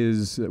it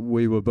is,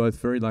 we were both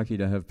very lucky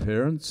to have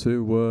parents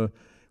who were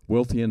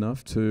wealthy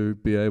enough to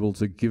be able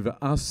to give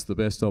us the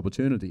best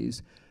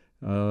opportunities,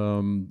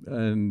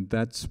 and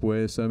that's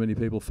where so many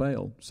people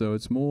fail. So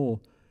it's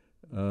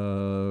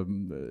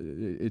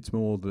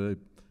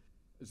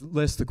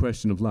less the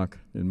question of luck,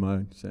 in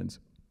my sense.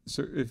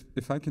 So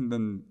if I can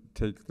then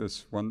take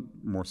this one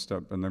more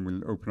step, and then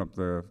we'll open up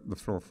the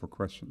floor for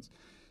questions.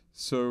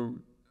 So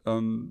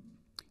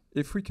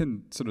if we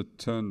can sort of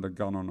turn the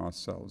gun on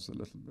ourselves a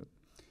little bit,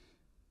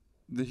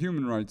 the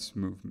human rights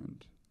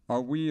movement,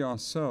 are we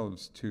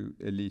ourselves too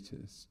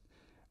elitist?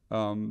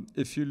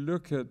 If you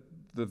look at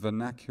the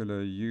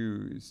vernacular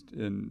used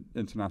in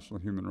international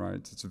human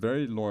rights, it's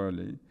very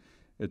lawyerly,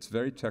 it's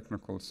very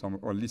technical,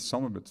 or at least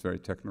some of it's very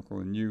technical,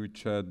 and you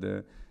chaired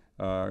the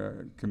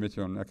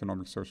Committee on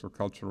Economic, Social,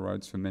 Cultural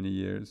Rights for many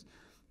years.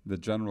 The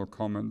general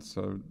comments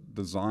are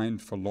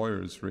designed for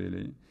lawyers,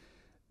 really.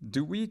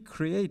 Do we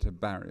create a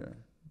barrier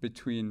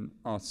between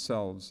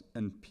ourselves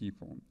and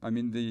people? I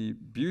mean, the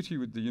beauty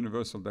with the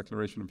Universal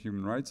Declaration of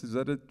Human Rights is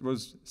that it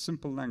was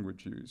simple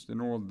language used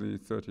in all the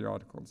 30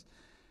 articles.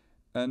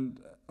 And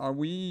have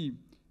we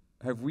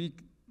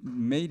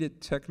made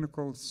it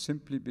technical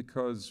simply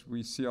because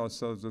we see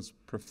ourselves as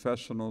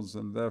professionals,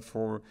 and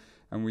therefore,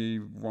 and we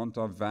want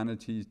our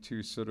vanity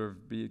to sort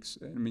of be,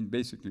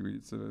 basically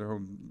it's a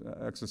whole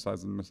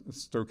exercise in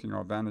stoking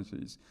our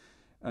vanities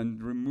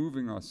and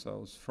removing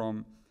ourselves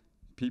from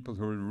people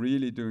who are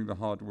really doing the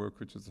hard work,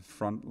 which is the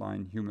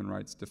frontline human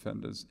rights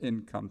defenders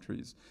in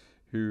countries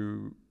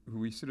who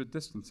we sort of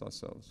distance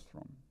ourselves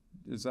from.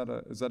 Is that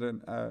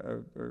an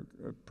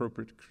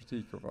appropriate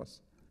critique of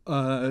us?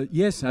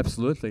 Yes,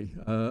 absolutely.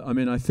 I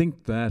mean, I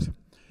think that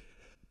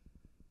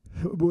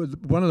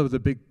one of the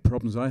big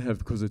problems I have,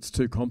 because it's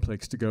too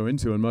complex to go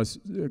into in most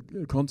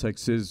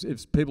contexts, is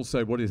if people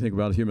say, what do you think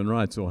about human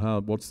rights, or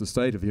what's the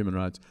state of human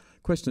rights?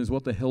 The question is,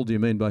 what the hell do you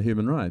mean by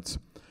human rights?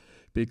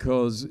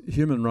 Because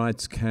human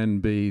rights can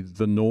be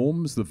the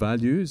norms, the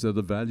values. Are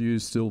the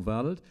values still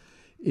valid?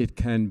 It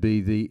can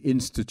be the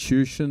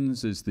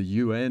institutions. Is the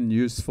UN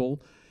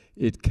useful?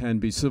 It can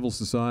be civil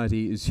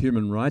society. Is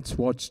Human Rights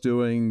Watch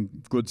doing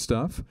good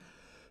stuff?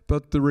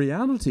 But the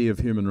reality of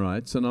human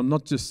rights, and I'm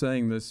not just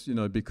saying this,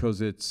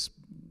 because I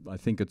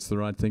think it's the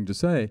right thing to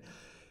say,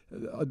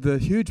 the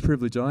huge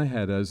privilege I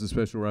had as a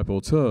special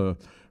rapporteur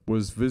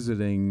was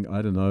visiting,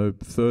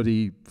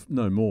 40,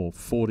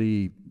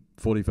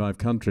 45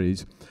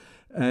 countries,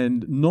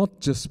 and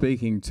not just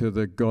speaking to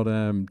the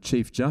goddamn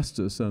Chief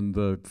Justice and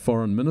the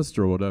Foreign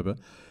Minister or whatever,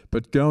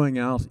 but going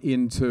out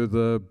into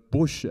the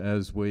bush,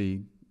 as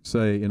we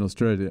say in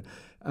Australia,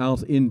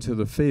 out into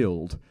the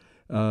field,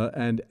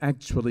 and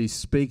actually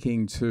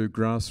speaking to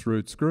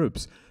grassroots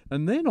groups.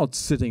 And they're not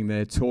sitting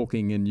there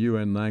talking in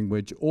UN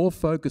language or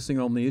focusing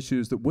on the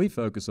issues that we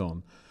focus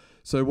on.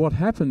 So what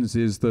happens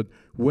is that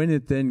when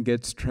it then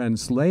gets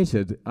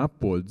translated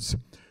upwards,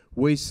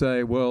 we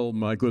say, well,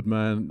 my good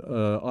man,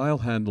 I'll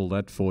handle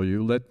that for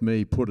you. Let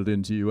me put it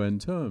into UN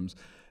terms.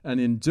 And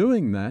in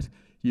doing that,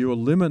 you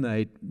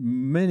eliminate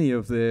many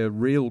of their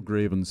real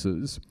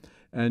grievances,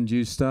 and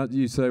you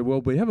say,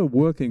 well, we have a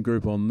working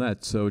group on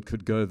that, so it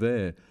could go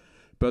there.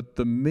 But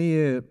the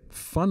mere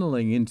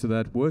funneling into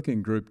that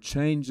working group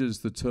changes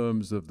the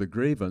terms of the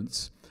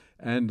grievance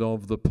and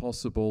of the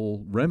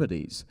possible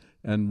remedies,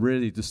 and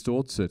really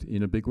distorts it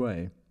in a big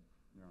way.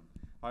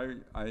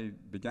 I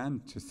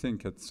began to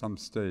think at some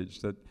stage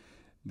that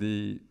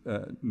the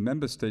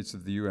member states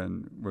of the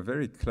UN were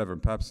very clever,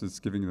 perhaps it's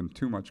giving them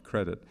too much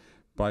credit,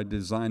 by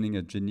designing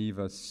a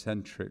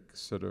Geneva-centric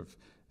sort of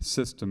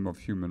system of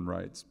human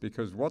rights.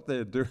 Because what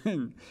they're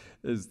doing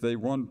is they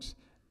want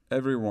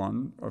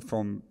everyone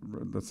from,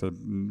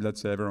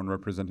 let's say everyone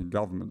representing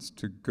governments,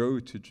 to go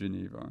to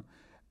Geneva,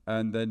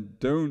 and then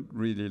don't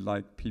really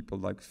like people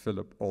like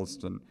Philip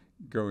Alston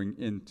going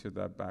into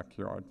their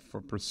backyard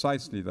for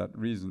precisely that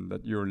reason,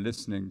 that you're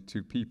listening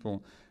to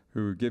people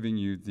who are giving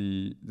you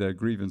their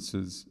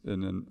grievances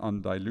in an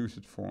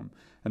undiluted form.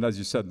 And as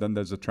you said, then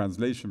there's a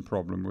translation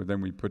problem where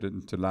then we put it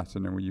into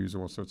Latin and we use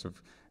all sorts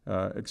of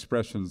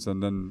expressions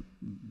and then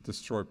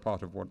destroy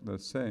part of what they're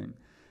saying.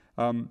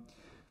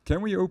 Can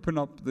we open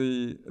up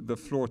the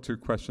floor to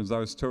questions? I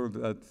was told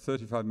that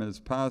 35 minutes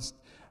past,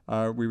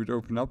 we would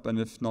open up, and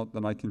if not,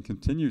 then I can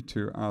continue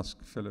to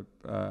ask Philip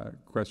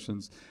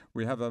questions.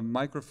 We have a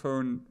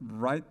microphone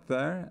right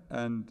there,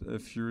 and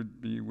if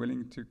you'd be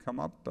willing to come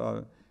up,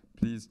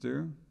 please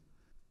do.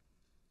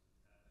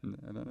 I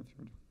don't know if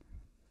you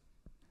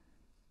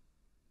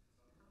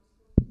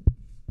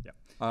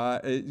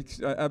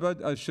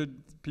would.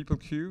 Should people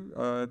queue,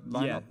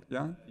 line up?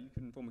 Yeah? You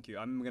can form a queue.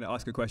 I'm going to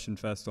ask a question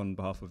first on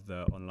behalf of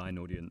the online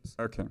audience.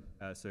 Okay.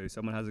 So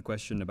someone has a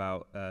question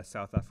about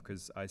South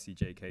Africa's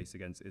ICJ case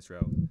against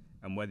Israel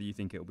and whether you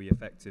think it will be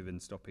effective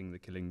in stopping the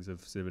killings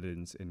of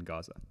civilians in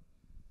Gaza.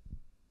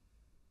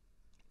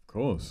 Of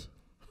course,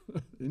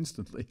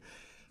 instantly.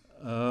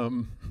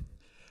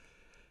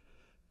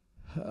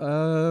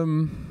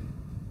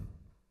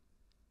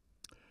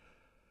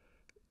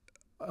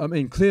 I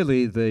mean,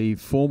 clearly the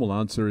formal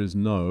answer is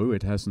no,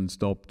 it hasn't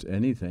stopped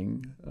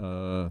anything.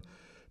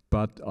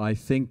 But I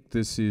think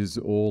this is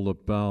all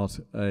about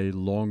a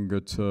longer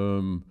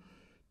term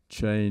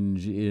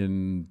change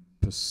in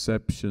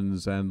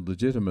perceptions and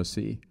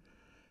legitimacy.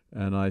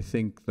 And I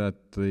think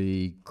that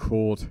the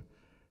court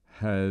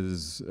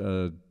has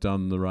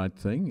done the right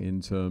thing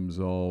in terms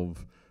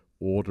of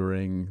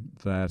ordering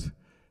that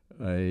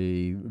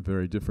a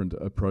very different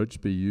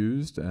approach be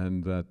used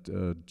and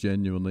that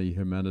genuinely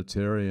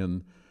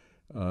humanitarian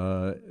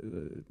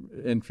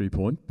entry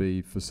point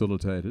be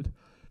facilitated.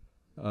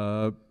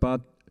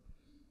 But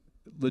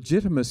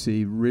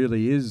legitimacy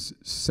really is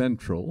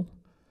central,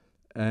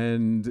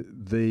 and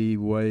the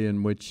way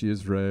in which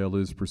Israel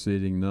is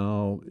proceeding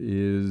now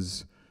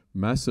is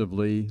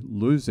massively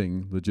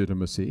losing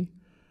legitimacy.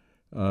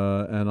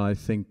 And I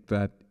think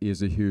that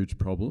is a huge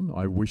problem.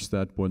 I wish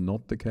that were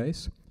not the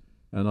case.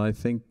 And I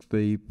think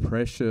the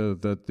pressure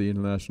that the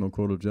International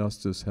Court of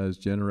Justice has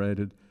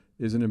generated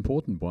is an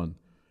important one.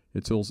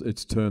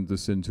 It's turned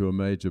this into a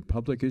major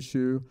public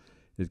issue.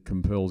 It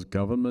compels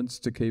governments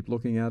to keep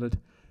looking at it.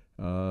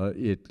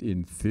 It,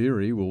 in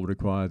theory, will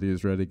require the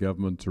Israeli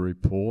government to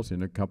report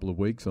in a couple of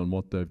weeks on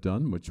what they've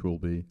done, which will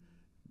be,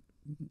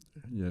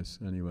 yes,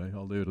 anyway,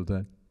 I'll leave it at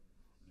that.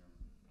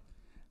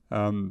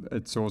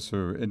 It's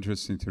also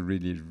interesting to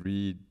really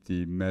read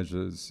the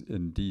measures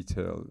in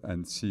detail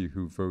and see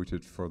who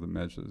voted for the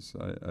measures.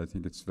 I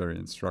think it's very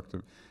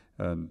instructive.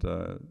 And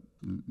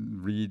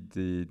read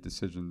the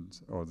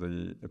decisions or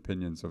the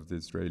opinions of the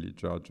Israeli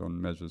judge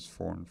on measures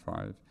 4 and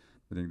 5.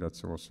 I think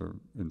that's also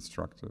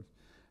instructive.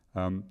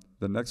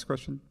 The next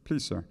question,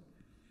 please, sir.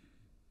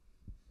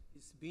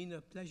 It's been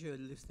a pleasure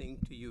listening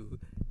to you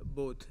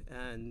both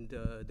and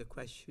the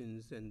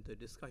questions and the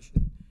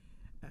discussion.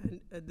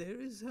 And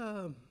there is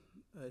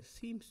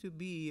seems to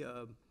be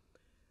a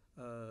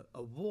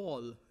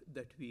wall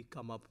that we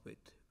come up with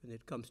when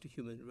it comes to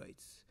human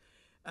rights.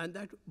 And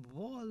that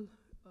wall,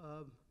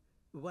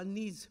 one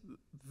needs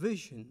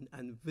vision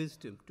and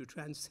wisdom to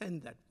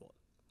transcend that wall.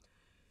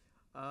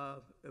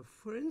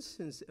 For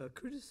instance, a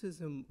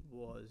criticism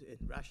was in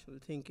rational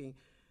thinking.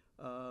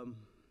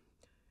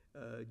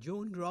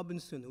 Joan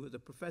Robinson, who was a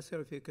professor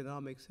of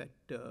economics at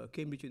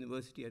Cambridge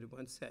University, had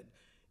once said,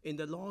 in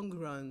the long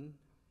run,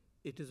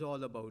 it is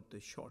all about the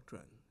short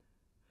run.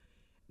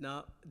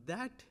 Now,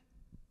 that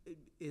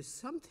is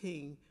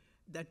something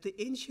that the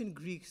ancient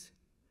Greeks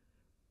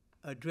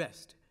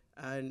addressed.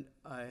 And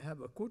I have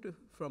a quote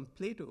from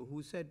Plato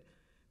who said,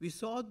 we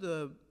saw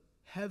the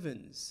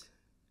heavens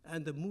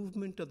and the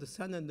movement of the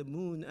sun and the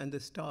moon and the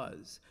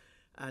stars,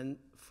 and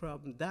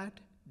from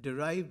that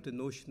derived the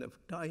notion of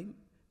time,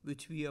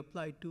 which we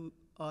apply to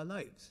our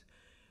lives.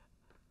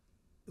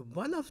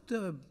 One of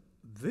the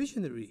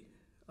visionary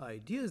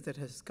ideas that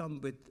has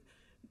come with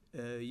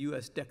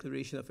US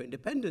Declaration of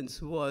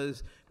Independence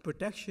was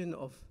protection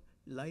of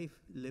life,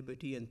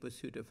 liberty, and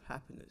pursuit of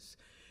happiness.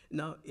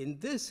 Now, in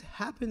this,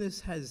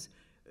 happiness has,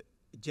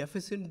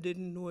 Jefferson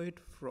didn't know it,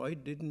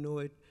 Freud didn't know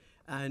it,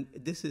 and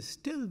this is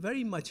still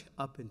very much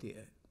up in the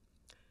air.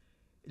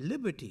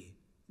 Liberty,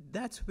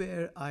 that's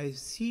where I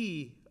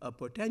see a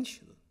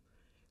potential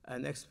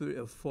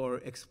for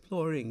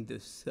exploring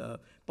this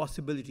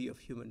possibility of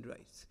human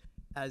rights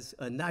as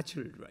a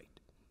natural right.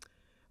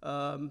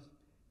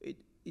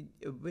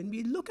 When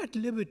we look at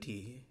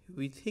liberty,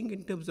 we think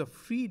in terms of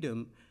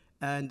freedom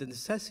and the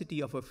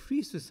necessity of a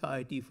free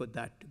society for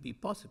that to be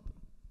possible.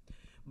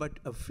 But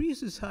a free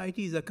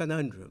society is a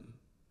conundrum,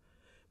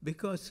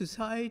 because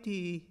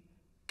society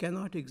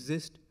cannot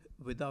exist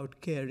without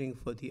caring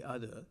for the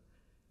other.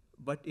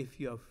 But if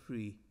you are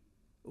free,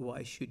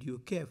 why should you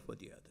care for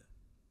the other?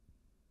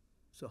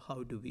 So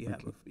how do we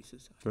have a free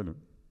society? Philip,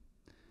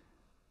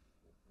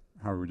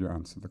 how would you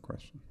answer the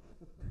question?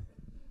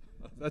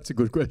 That's a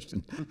good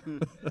question.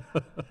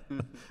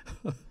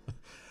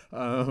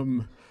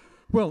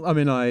 Well, I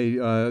mean,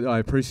 I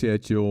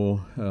appreciate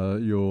your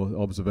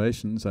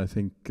observations. I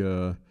think,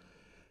 I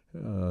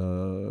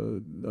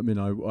mean,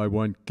 I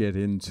won't get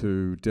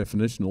into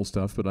definitional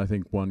stuff, but I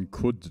think one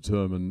could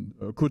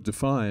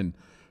define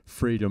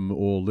freedom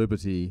or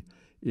liberty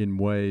in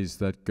ways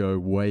that go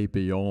way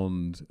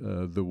beyond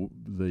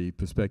the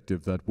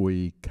perspective that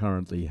we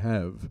currently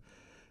have.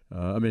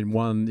 I mean,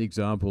 one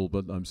example,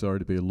 but I'm sorry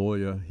to be a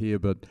lawyer here,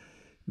 but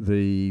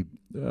the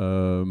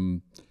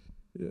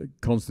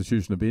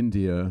Constitution of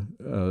India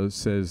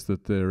says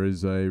that there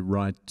is a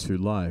right to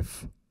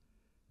life.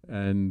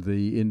 And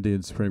the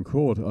Indian Supreme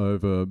Court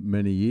over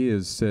many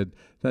years said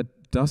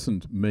that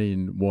doesn't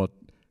mean what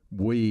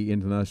we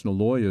international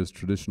lawyers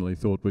traditionally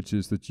thought, which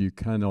is that you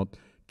cannot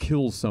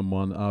kill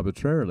someone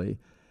arbitrarily.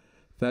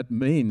 That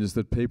means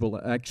that people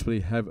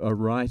actually have a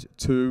right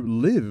to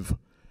live.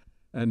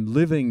 And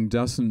living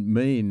doesn't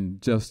mean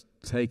just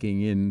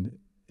taking in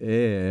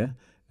air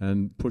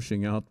and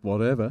pushing out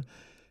whatever.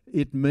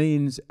 It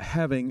means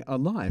having a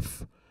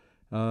life.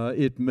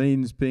 It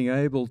means being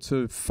able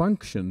to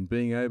function,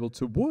 being able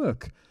to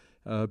work,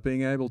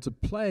 being able to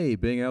play,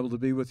 being able to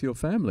be with your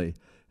family.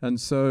 And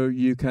so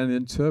you can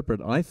interpret,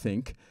 I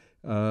think,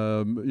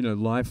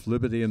 life,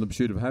 liberty, and the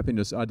pursuit of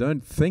happiness. I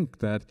don't think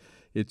that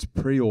it's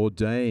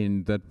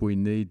preordained that we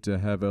need to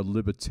have a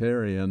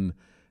libertarian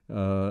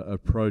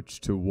approach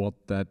to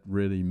what that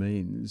really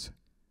means.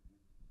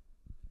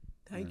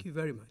 Thank you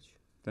very much.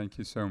 Thank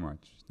you so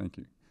much. Thank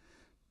you.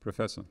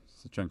 Professor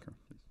Sachenko.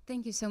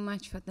 Thank you so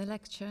much for the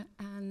lecture.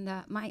 And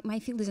my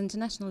field is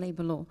international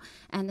labor law.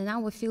 And in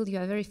our field, you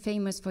are very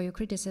famous for your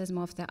criticism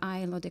of the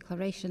ILO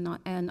declaration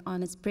and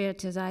on its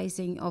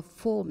prioritizing of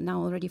now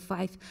already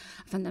 5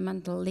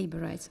 fundamental labor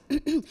rights.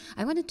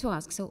 I wanted to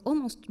ask, so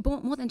almost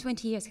more than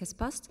 20 years has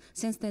passed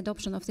since the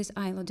adoption of this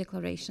ILO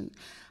declaration.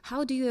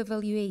 How do you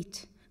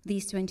evaluate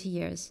these 20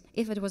 years,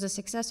 if it was a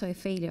success or a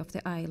failure of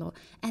the ILO?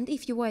 And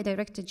if you were a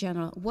Director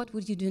General, what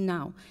would you do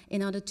now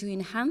in order to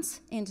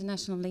enhance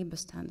international labor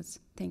standards?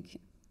 Thank you.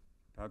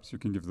 Perhaps you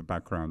can give the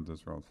background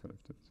as well, Philip.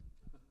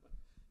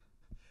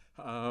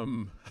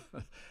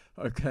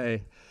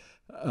 Okay.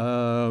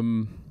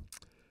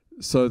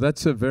 So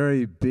that's a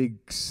very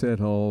big set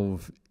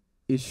of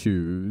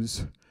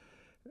issues.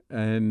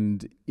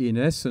 And in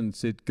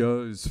essence, it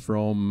goes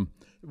from,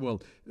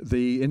 well,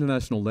 the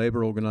International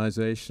Labour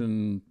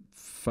Organization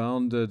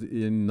founded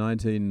in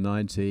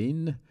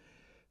 1919.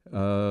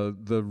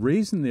 The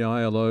reason the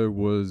ILO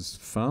was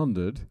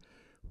founded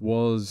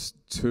was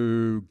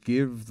to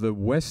give the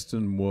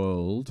Western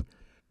world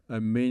a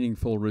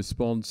meaningful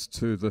response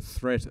to the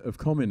threat of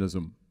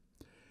communism.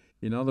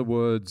 In other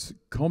words,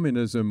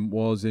 communism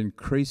was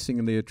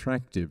increasingly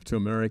attractive to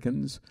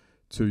Americans,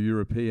 to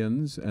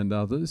Europeans and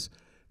others,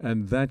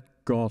 and that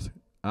got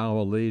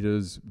our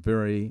leaders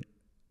very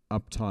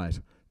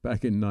uptight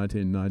back in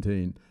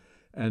 1919.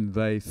 And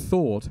they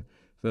thought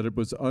that it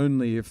was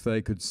only if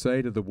they could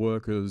say to the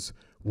workers,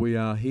 we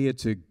are here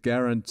to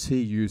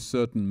guarantee you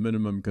certain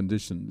minimum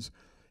conditions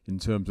in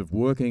terms of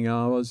working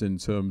hours, in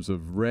terms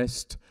of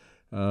rest,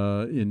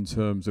 in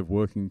terms of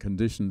working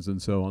conditions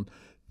and so on,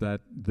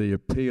 that the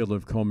appeal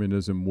of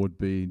communism would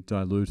be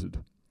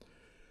diluted.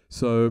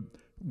 So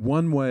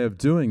one way of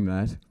doing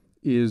that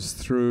is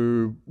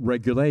through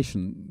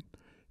regulation,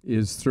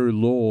 is through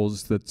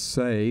laws that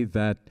say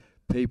that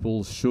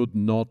people should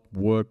not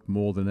work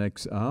more than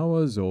X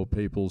hours, or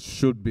people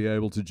should be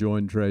able to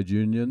join trade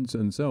unions,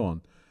 and so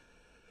on.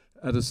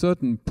 At a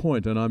certain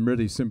point, and I'm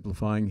really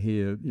simplifying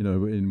here,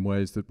 in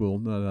ways that will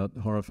no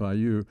doubt horrify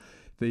you,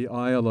 the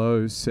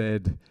ILO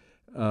said,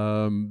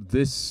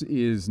 this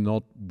is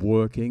not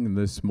working,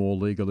 this more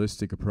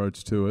legalistic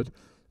approach to it,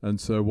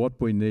 and so what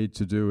we need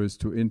to do is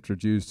to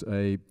introduce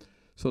a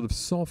sort of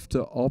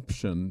softer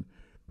option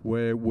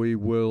where we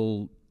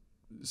will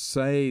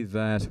say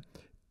that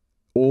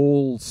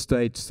all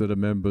states that are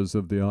members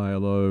of the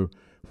ILO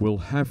will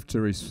have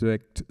to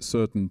respect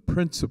certain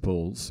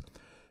principles,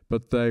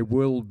 but they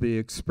will be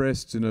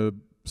expressed in a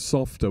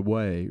softer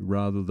way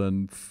rather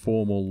than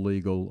formal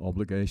legal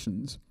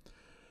obligations.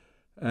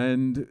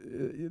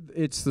 And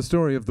it's the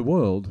story of the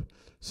world.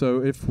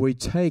 So if we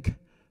take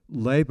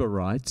labor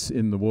rights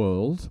in the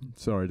world,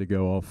 sorry to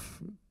go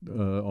off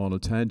on a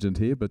tangent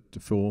here, but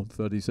for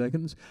 30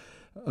 seconds,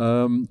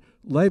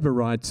 labor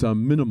rights are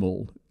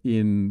minimal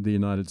in the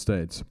United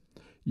States.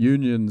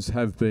 Unions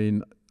have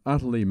been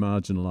utterly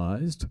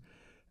marginalized,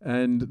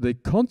 and the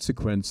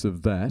consequence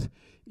of that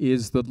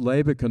is that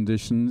labor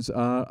conditions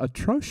are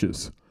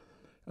atrocious,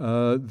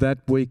 that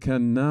we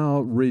can now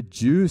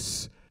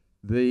reduce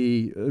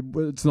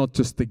it's not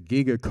just the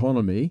gig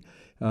economy,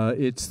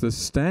 it's the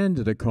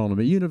standard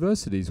economy.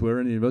 Universities, we're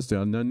in a university,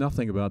 I know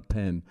nothing about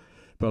Penn,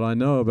 but I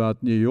know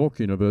about New York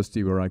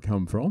University where I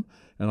come from,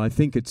 and I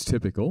think it's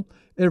typical.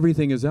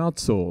 Everything is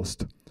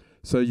outsourced.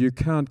 So you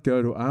can't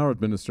go to our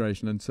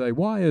administration and say,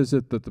 why is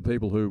it that the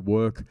people who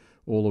work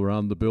all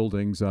around the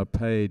buildings are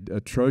paid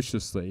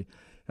atrociously?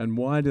 And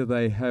why do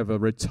they have a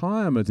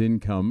retirement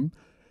income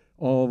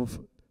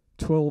of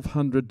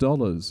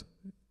 $1,200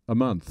 a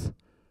month?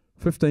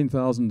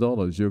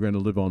 $15,000 you're going to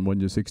live on when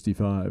you're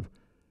 65.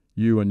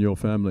 you and your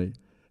family.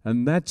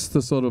 And that's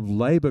the sort of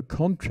labour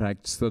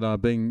contracts that are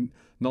being,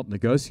 not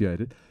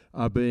negotiated,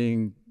 are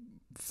being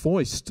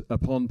foisted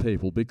upon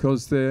people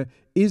because there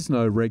is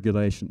no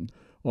regulation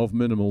of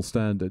minimal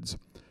standards.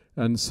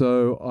 And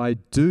so I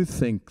do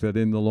think that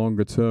in the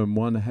longer term,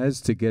 one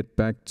has to get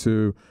back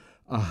to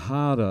a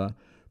harder,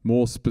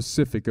 more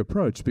specific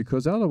approach,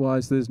 because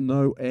otherwise there's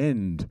no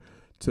end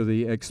to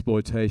the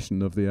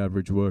exploitation of the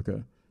average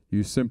worker.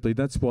 You simply,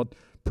 that's what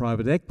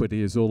private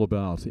equity is all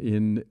about.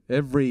 In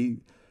every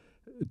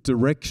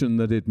direction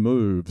that it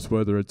moves,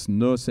 whether it's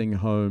nursing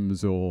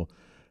homes or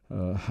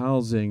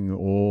housing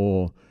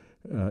or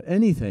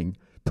anything,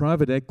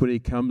 private equity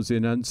comes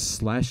in and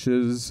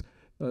slashes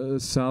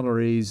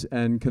salaries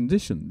and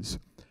conditions,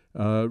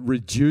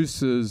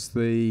 reduces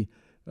the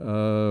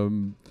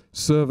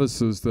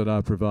services that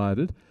are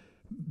provided,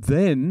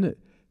 then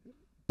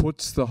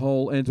puts the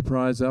whole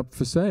enterprise up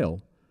for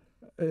sale,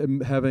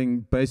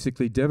 having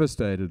basically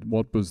devastated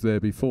what was there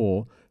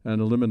before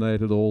and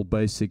eliminated all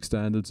basic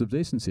standards of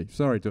decency.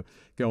 Sorry to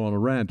go on a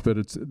rant, but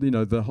it's, you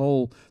know,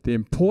 the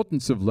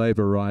importance of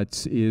labour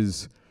rights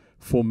is,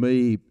 for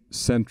me,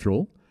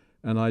 central,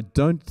 and I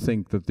don't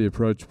think that the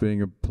approach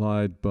being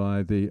applied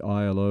by the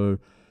ILO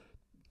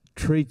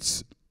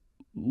treats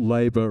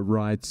labour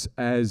rights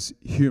as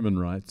human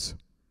rights.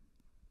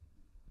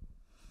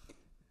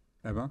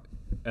 Eva?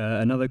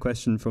 Another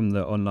question from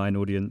the online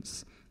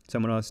audience.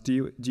 Someone asked,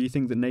 do you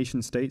think that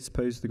nation states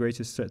pose the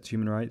greatest threat to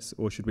human rights,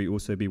 or should we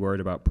also be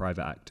worried about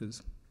private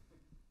actors?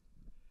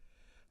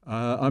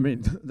 I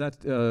mean,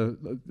 that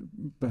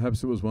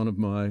perhaps it was one of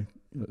my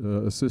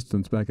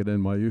assistants back at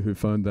NYU who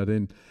phoned that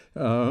in.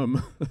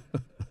 One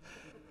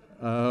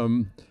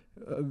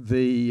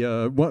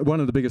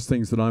of the biggest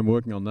things that I'm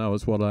working on now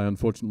is what I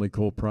unfortunately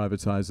call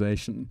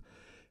privatization.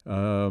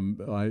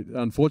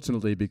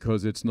 Unfortunately,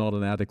 because it's not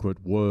an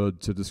adequate word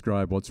to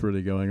describe what's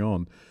really going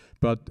on.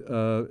 But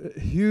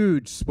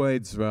huge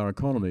swathes of our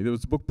economy. There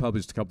was a book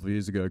published a couple of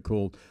years ago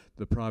called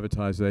The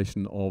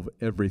Privatization of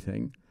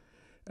Everything.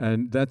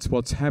 And that's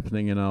what's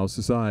happening in our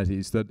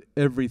societies, that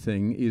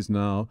everything is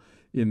now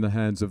in the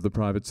hands of the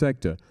private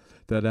sector.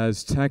 That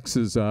as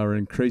taxes are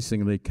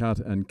increasingly cut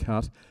and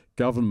cut,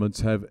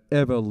 governments have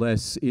ever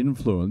less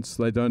influence.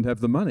 They don't have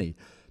the money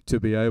to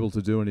be able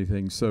to do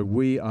anything. So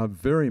we are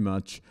very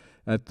much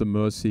at the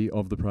mercy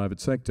of the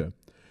private sector.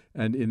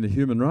 And in the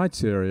human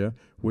rights area,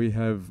 we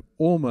have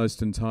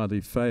almost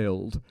entirely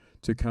failed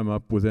to come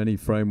up with any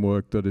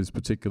framework that is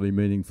particularly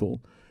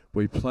meaningful.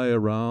 We play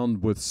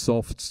around with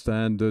soft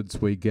standards.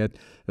 We get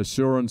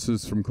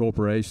assurances from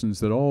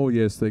corporations that, oh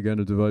yes, they're going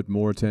to devote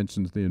more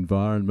attention to the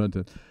environment,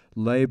 and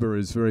labour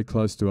is very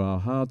close to our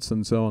hearts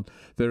and so on.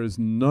 There is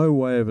no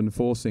way of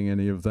enforcing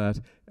any of that,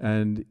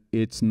 and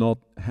it's not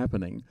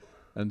happening.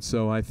 And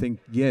so I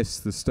think, yes,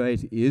 the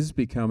state is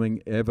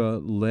becoming ever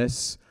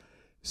less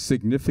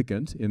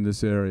significant in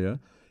this area.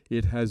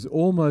 It has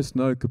almost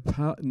no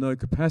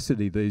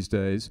capacity these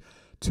days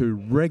to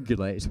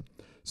regulate.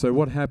 So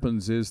what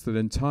happens is that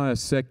entire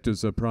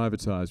sectors are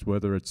privatized,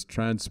 whether it's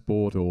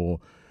transport or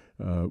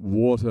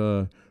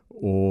water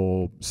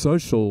or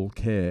social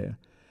care.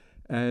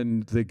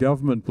 And the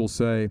government will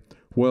say,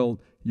 well,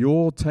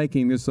 you're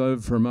taking this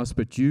over from us,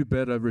 but you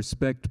better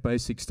respect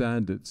basic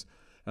standards.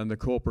 And the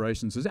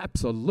corporation says,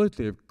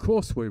 absolutely, of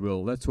course we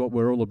will. That's what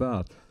we're all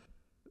about.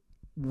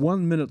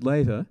 1 minute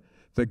later,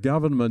 the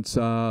governments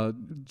are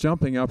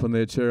jumping up in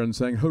their chair and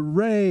saying,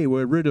 hooray,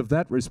 we're rid of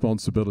that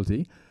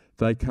responsibility.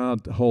 They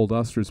can't hold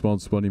us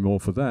responsible anymore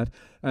for that.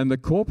 And the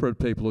corporate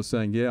people are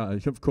saying, yeah,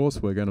 of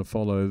course we're going to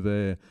follow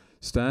their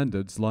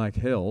standards like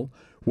hell.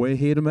 We're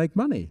here to make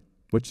money,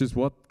 which is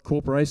what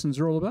corporations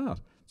are all about.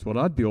 It's what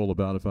I'd be all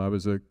about if I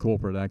was a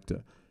corporate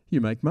actor.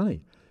 You make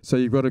money. So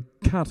you've got to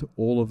cut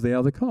all of the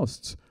other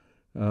costs.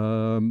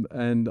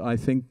 And I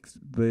think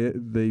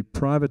the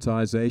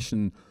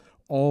privatization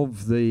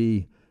of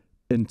the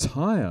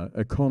entire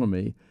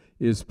economy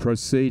is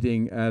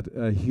proceeding at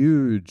a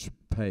huge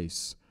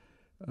pace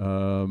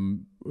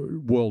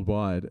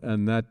worldwide,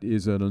 and that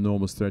is an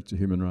enormous threat to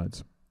human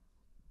rights.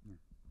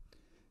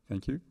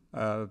 Thank you.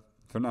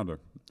 Fernando,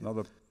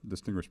 another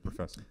distinguished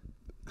professor.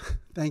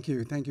 Thank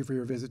you. Thank you for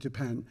your visit to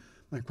Penn.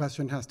 My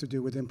question has to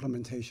do with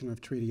implementation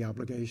of treaty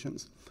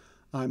obligations.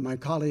 My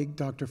colleague,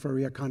 Dr.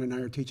 Faria Khan, and I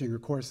are teaching a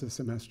course this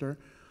semester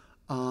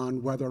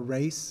on whether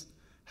race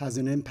has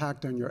an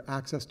impact on your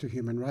access to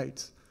human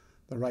rights,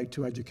 the right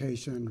to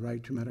education,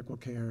 right to medical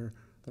care,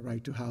 the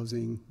right to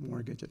housing,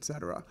 mortgage,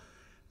 etc.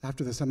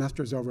 After the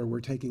semester is over, we're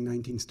taking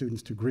 19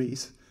 students to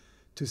Greece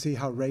to see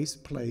how race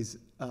plays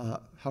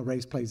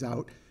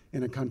out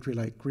in a country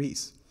like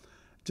Greece.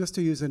 Just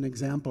to use an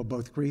example,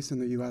 both Greece and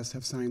the US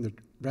have signed the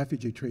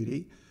refugee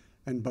treaty,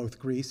 and both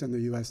Greece and the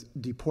US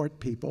deport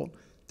people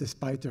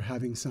despite their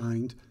having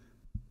signed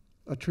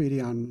a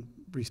treaty on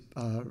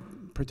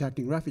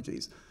protecting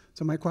refugees.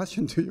 So my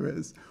question to you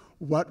is,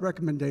 what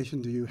recommendation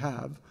do you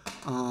have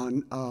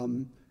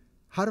on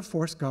how to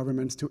force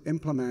governments to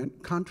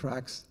implement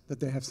contracts that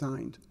they have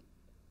signed?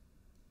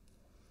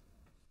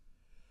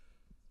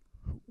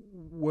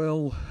 Well,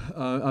 Well,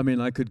 I mean,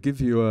 I could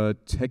give you a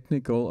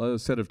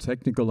set of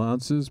technical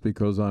answers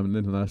because I'm an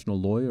international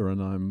lawyer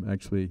and I'm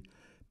actually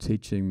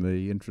teaching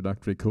the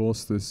introductory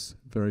course this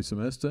very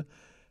semester,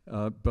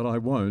 but I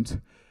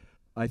won't.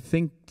 I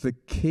think the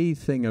key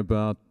thing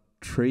about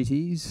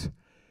treaties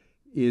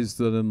is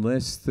that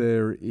unless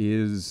there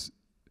is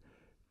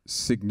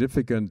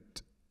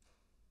significant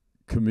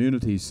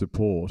community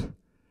support,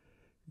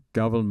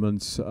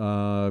 governments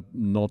are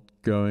not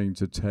going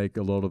to take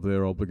a lot of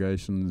their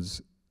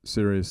obligations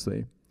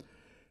seriously.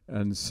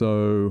 And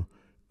so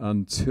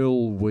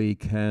until we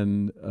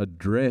can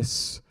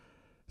address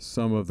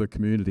some of the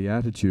community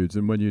attitudes,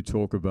 and when you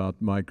talk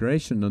about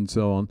migration and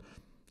so on,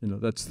 you know,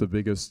 that's the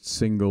biggest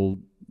single,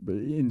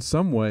 in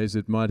some ways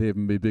it might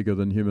even be bigger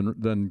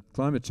than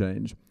climate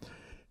change.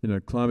 You know,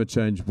 climate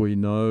change we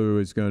know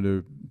is going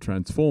to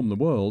transform the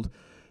world,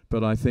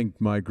 but I think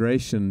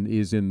migration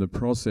is in the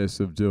process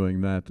of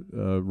doing that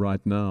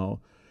right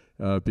now,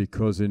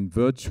 because in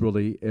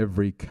virtually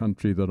every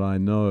country that I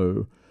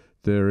know,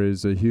 there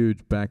is a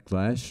huge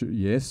backlash,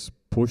 yes,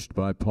 pushed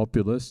by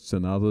populists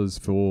and others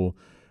for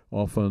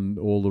often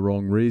all the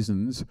wrong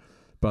reasons,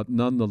 but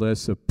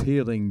nonetheless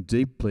appealing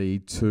deeply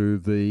to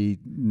the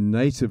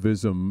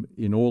nativism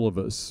in all of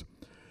us,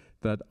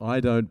 that I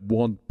don't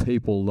want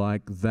people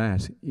like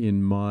that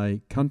in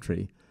my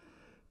country.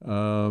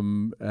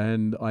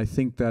 And I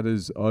think that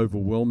is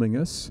overwhelming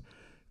us.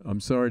 I'm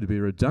sorry to be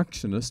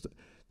reductionist.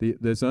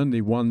 There's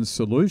only one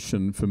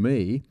solution for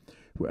me,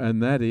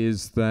 and that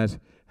is that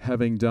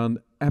having done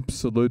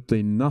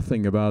absolutely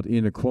nothing about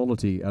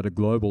inequality at a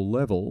global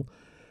level,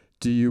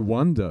 do you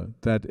wonder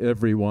that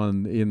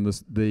everyone in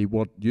the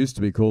what used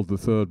to be called the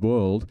third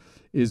world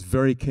is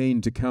very keen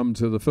to come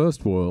to the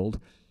first world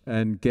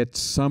and get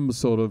some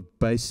sort of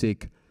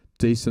basic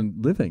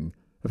decent living?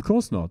 Of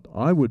course not.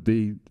 I would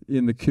be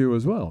in the queue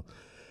as well.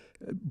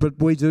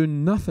 But we do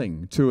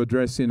nothing to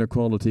address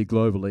inequality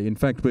globally. In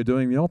fact, we're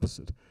doing the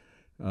opposite.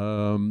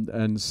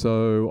 And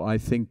so I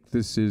think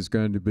this is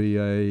going to be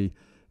a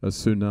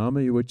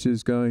tsunami which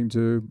is going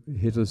to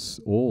hit us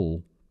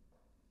all.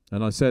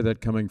 And I say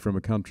that coming from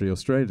a country,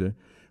 Australia,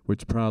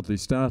 which proudly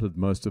started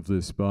most of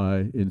this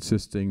by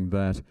insisting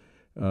that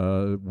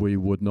we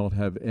would not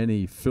have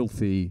any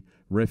filthy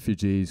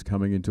refugees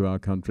coming into our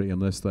country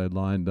unless they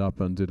lined up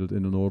and did it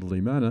in an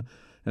orderly manner.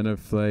 And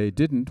if they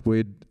didn't,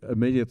 we'd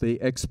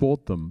immediately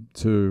export them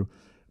to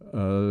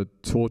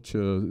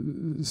torture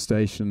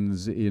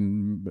stations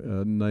in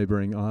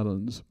neighbouring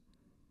islands.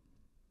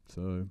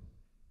 So,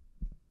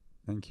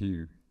 thank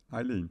you.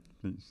 Eileen,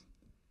 please.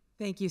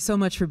 Thank you so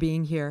much for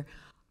being here.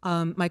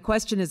 My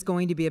question is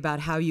going to be about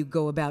how you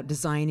go about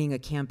designing a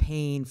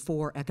campaign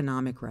for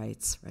economic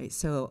rights, right?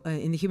 So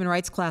in the human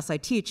rights class I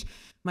teach,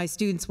 my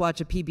students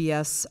watch a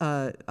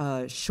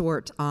PBS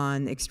short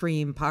on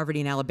extreme poverty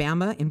in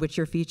Alabama, in which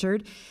you're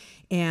featured.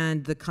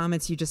 And the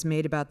comments you just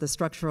made about the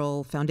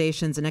structural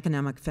foundations and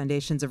economic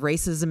foundations of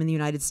racism in the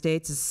United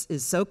States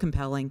is so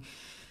compelling.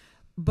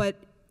 But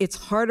it's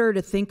harder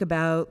to think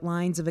about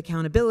lines of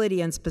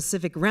accountability and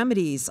specific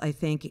remedies, I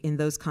think, in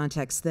those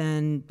contexts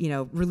than, you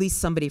know, release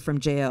somebody from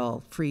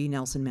jail, free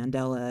Nelson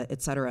Mandela,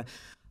 et cetera.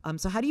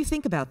 So how do you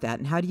think about that,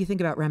 and how do you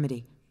think about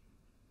remedy?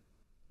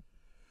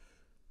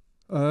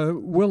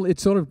 Well,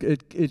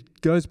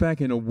 it goes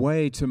back in a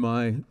way to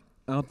my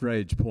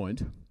outrage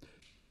point.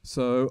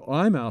 So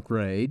I'm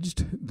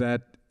outraged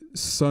that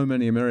so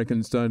many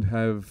Americans don't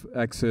have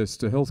access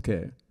to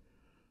healthcare.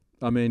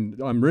 I mean,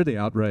 I'm really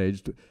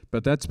outraged,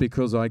 but that's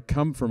because I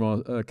come from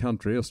a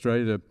country,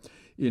 Australia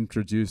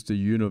introduced a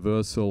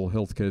universal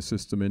healthcare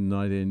system in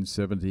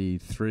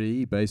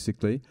 1973,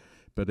 basically,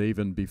 but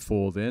even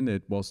before then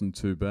it wasn't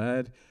too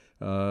bad.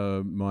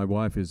 My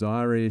wife is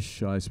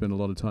Irish. I spent a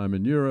lot of time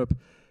in Europe.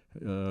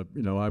 You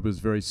know, I was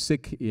very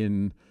sick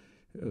in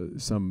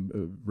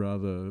some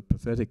rather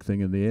pathetic thing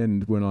in the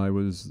end when I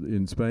was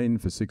in Spain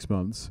for 6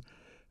 months.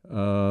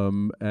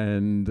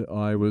 And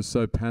I was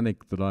so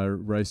panicked that I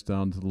raced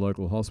down to the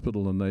local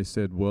hospital, and they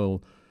said,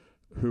 well,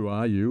 who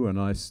are you? And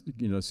I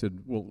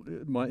said, well,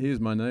 here's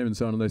my name and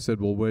so on. And they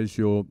said, well, where's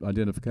your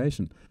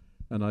identification?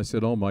 And I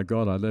said, oh my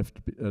God, I left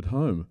at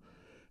home.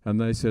 And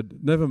they said,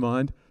 never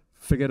mind,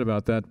 forget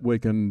about that. We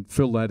can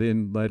fill that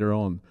in later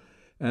on.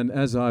 And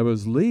as I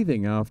was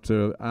leaving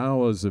after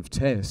hours of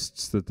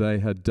tests that they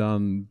had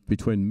done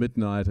between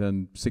midnight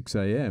and 6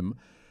 a.m.,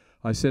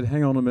 I said,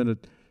 hang on a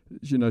minute,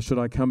 you know, should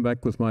I come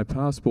back with my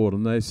passport?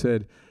 And they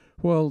said,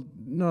 well,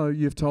 no,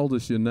 you've told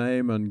us your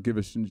name and give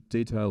us your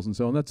details and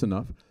so on. That's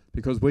enough,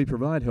 because we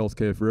provide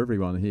healthcare for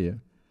everyone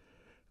here.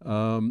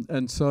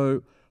 And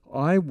so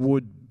I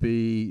would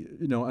be,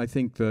 you know, I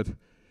think that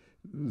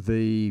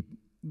the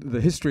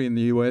history in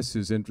the US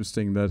is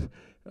interesting, that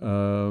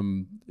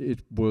it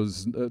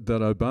was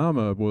that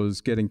Obama was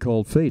getting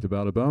cold feet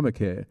about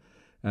Obamacare,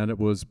 and it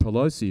was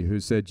Pelosi who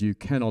said, you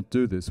cannot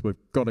do this, we've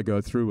got to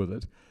go through with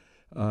it.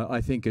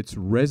 I think it's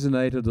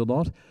resonated a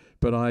lot,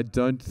 but I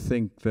don't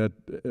think that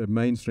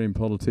mainstream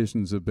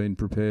politicians have been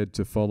prepared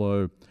to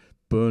follow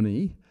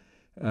Bernie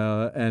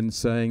and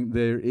saying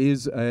there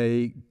is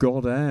a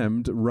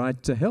goddamned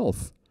right to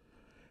health.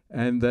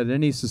 and that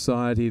any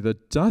society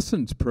that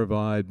doesn't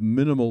provide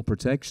minimal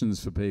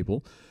protections for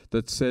people,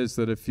 that says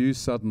that if you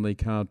suddenly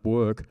can't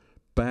work,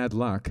 bad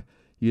luck,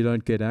 you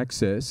don't get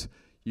access.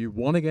 You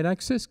want to get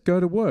access? Go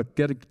to work,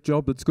 get a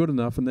job that's good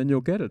enough, and then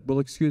you'll get it. Well,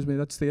 excuse me,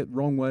 that's the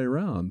wrong way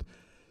around.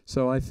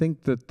 So I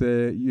think that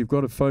you've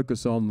got to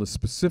focus on the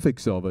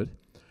specifics of it.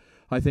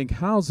 I think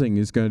housing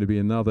is going to be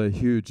another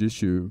huge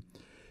issue.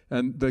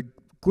 And the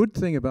good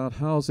thing about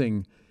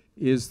housing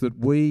is that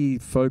we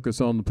focus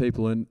on the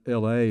people in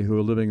LA who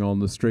are living on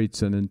the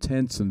streets and in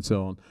tents and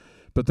so on.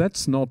 But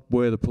that's not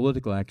where the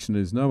political action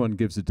is. No one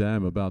gives a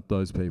damn about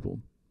those people.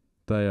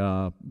 They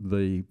are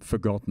the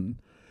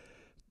forgotten.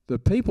 The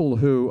people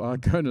who are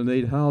going to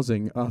need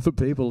housing are the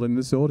people in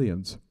this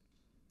audience,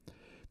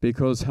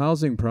 because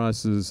housing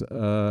prices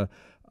are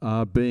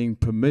being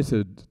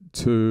permitted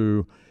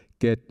to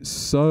get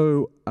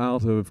so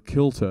out of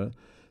kilter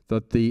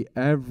that the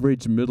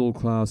average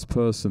middle-class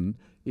person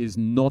is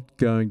not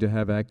going to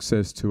have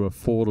access to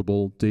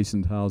affordable,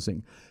 decent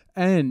housing.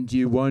 And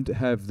you won't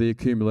have the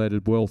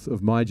accumulated wealth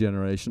of my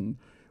generation,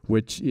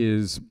 which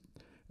is,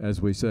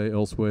 as we say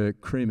elsewhere,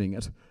 creaming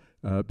it.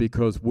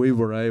 Because we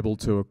were able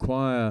to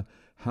acquire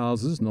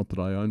houses, not that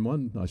I own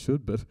one, I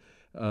should, but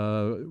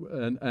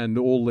and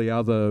all the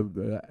other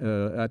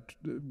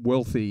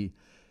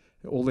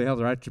all the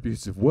other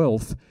attributes of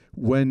wealth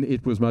when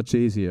it was much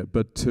easier.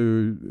 But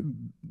to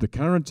the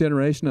current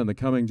generation and the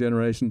coming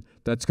generation,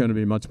 that's going to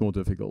be much more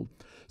difficult.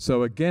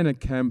 So again, a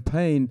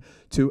campaign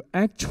to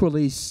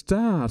actually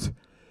start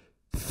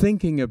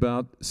thinking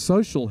about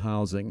social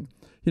housing.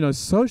 You know,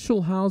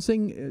 social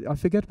housing, I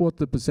forget what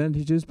the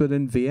percentage is, but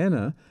in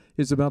Vienna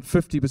is about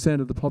 50%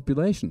 of the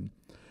population.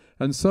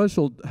 And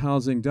social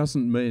housing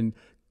doesn't mean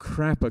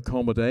crap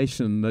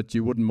accommodation that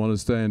you wouldn't want to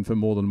stay in for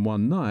more than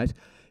one night.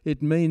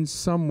 It means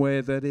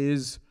somewhere that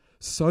is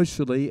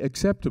socially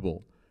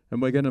acceptable.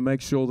 And we're going to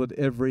make sure that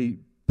every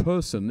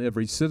person,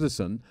 every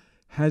citizen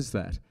has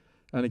that.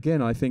 And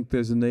again, I think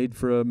there's a need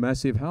for a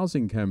massive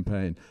housing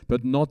campaign,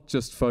 but not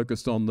just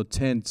focused on the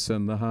tents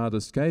and the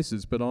hardest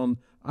cases, but on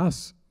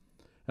us.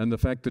 And the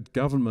fact that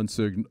governments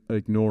are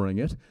ignoring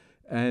it,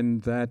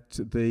 and that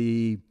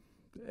the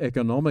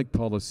economic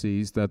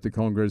policies that the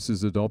Congress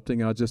is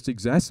adopting are just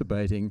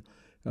exacerbating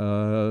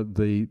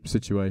the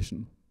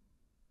situation.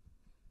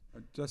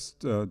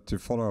 Just to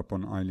follow up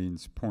on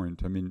Eileen's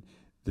point, I mean,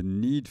 the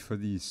need for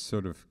these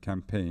sort of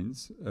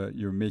campaigns,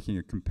 you're making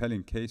a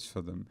compelling case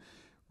for them.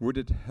 Would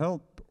it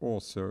help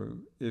also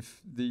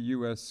if the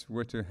US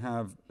were to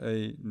have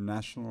a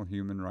national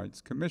human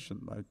rights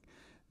commission like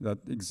that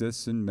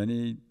exists in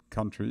many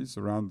countries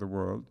around the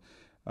world?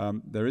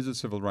 There is a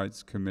civil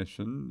rights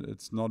commission.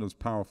 It's not as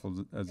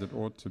powerful as it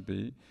ought to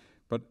be.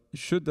 But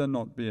should there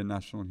not be a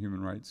national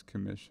human rights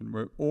commission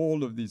where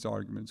all of these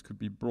arguments could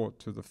be brought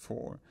to the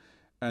fore,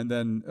 and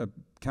then a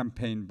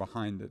campaign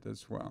behind it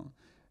as well?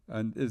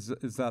 And is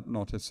that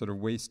not a sort of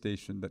way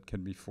station that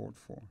can be fought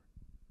for?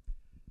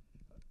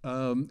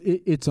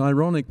 It's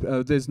ironic.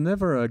 There's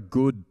never a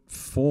good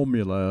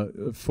formula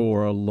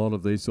for a lot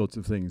of these sorts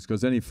of things,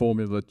 because any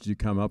formula that you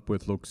come up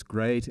with looks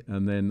great,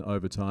 and then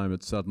over time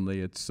it's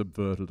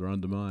subverted or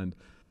undermined.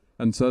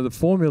 And so the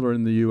formula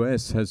in the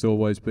US has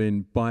always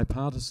been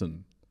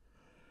bipartisan.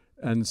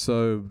 And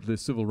so the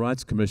Civil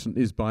Rights Commission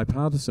is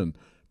bipartisan.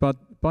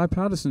 But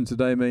bipartisan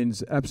today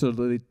means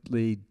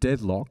absolutely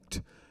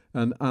deadlocked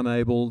and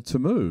unable to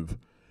move.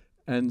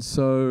 And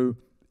so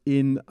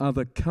in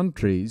other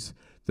countries,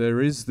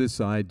 there is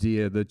this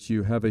idea that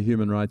you have a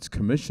Human Rights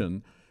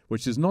Commission,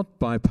 which is not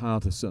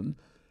bipartisan,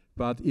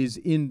 but is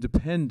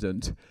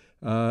independent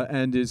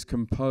and is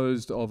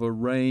composed of a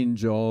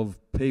range of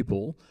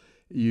people.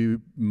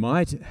 You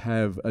might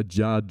have a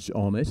judge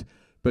on it,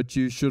 but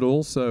you should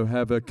also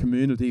have a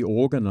community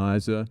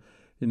organizer,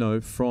 you know,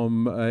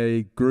 from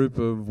a group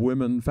of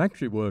women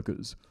factory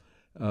workers,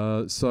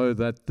 so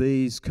that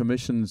these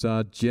commissions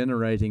are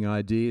generating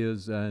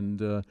ideas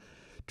and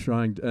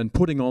trying and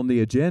putting on the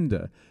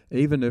agenda,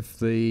 even if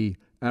the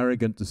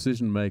arrogant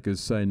decision makers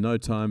say no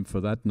time for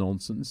that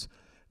nonsense,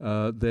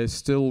 they're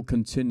still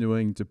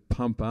continuing to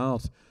pump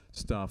out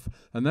stuff,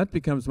 and that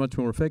becomes much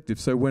more effective.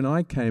 So when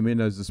I came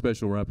in as a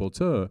special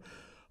rapporteur,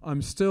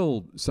 I'm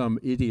still some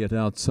idiot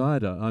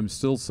outsider. I'm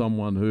still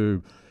someone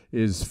who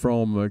is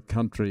from a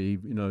country,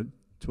 you know,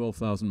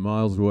 12,000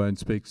 miles away and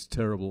speaks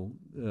terrible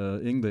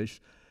English,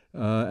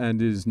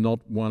 and is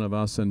not one of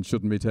us and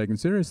shouldn't be taken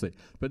seriously.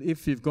 But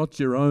if you've got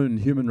your own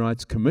Human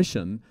Rights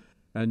Commission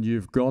and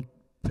you've got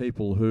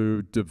people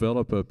who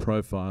develop a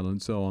profile and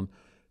so on,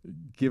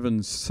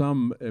 given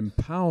some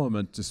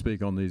empowerment to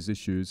speak on these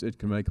issues, it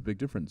can make a big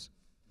difference.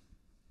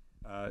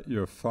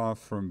 You're far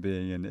from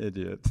being an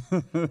idiot.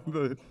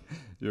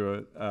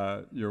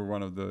 You're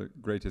one of the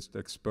greatest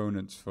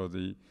exponents for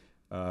the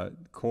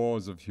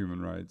cause of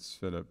human rights,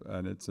 Philip,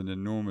 and it's an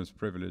enormous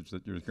privilege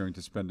that you're going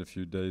to spend a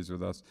few days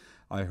with us.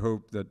 I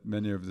hope that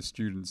many of the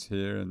students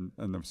here and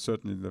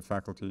certainly the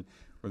faculty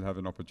will have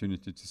an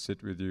opportunity to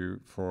sit with you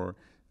for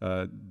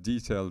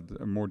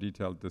more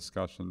detailed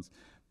discussions.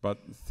 But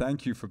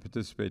thank you for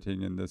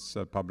participating in this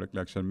public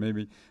lecture.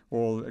 Maybe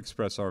all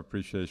express our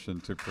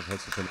appreciation to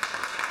Professor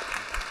Philip.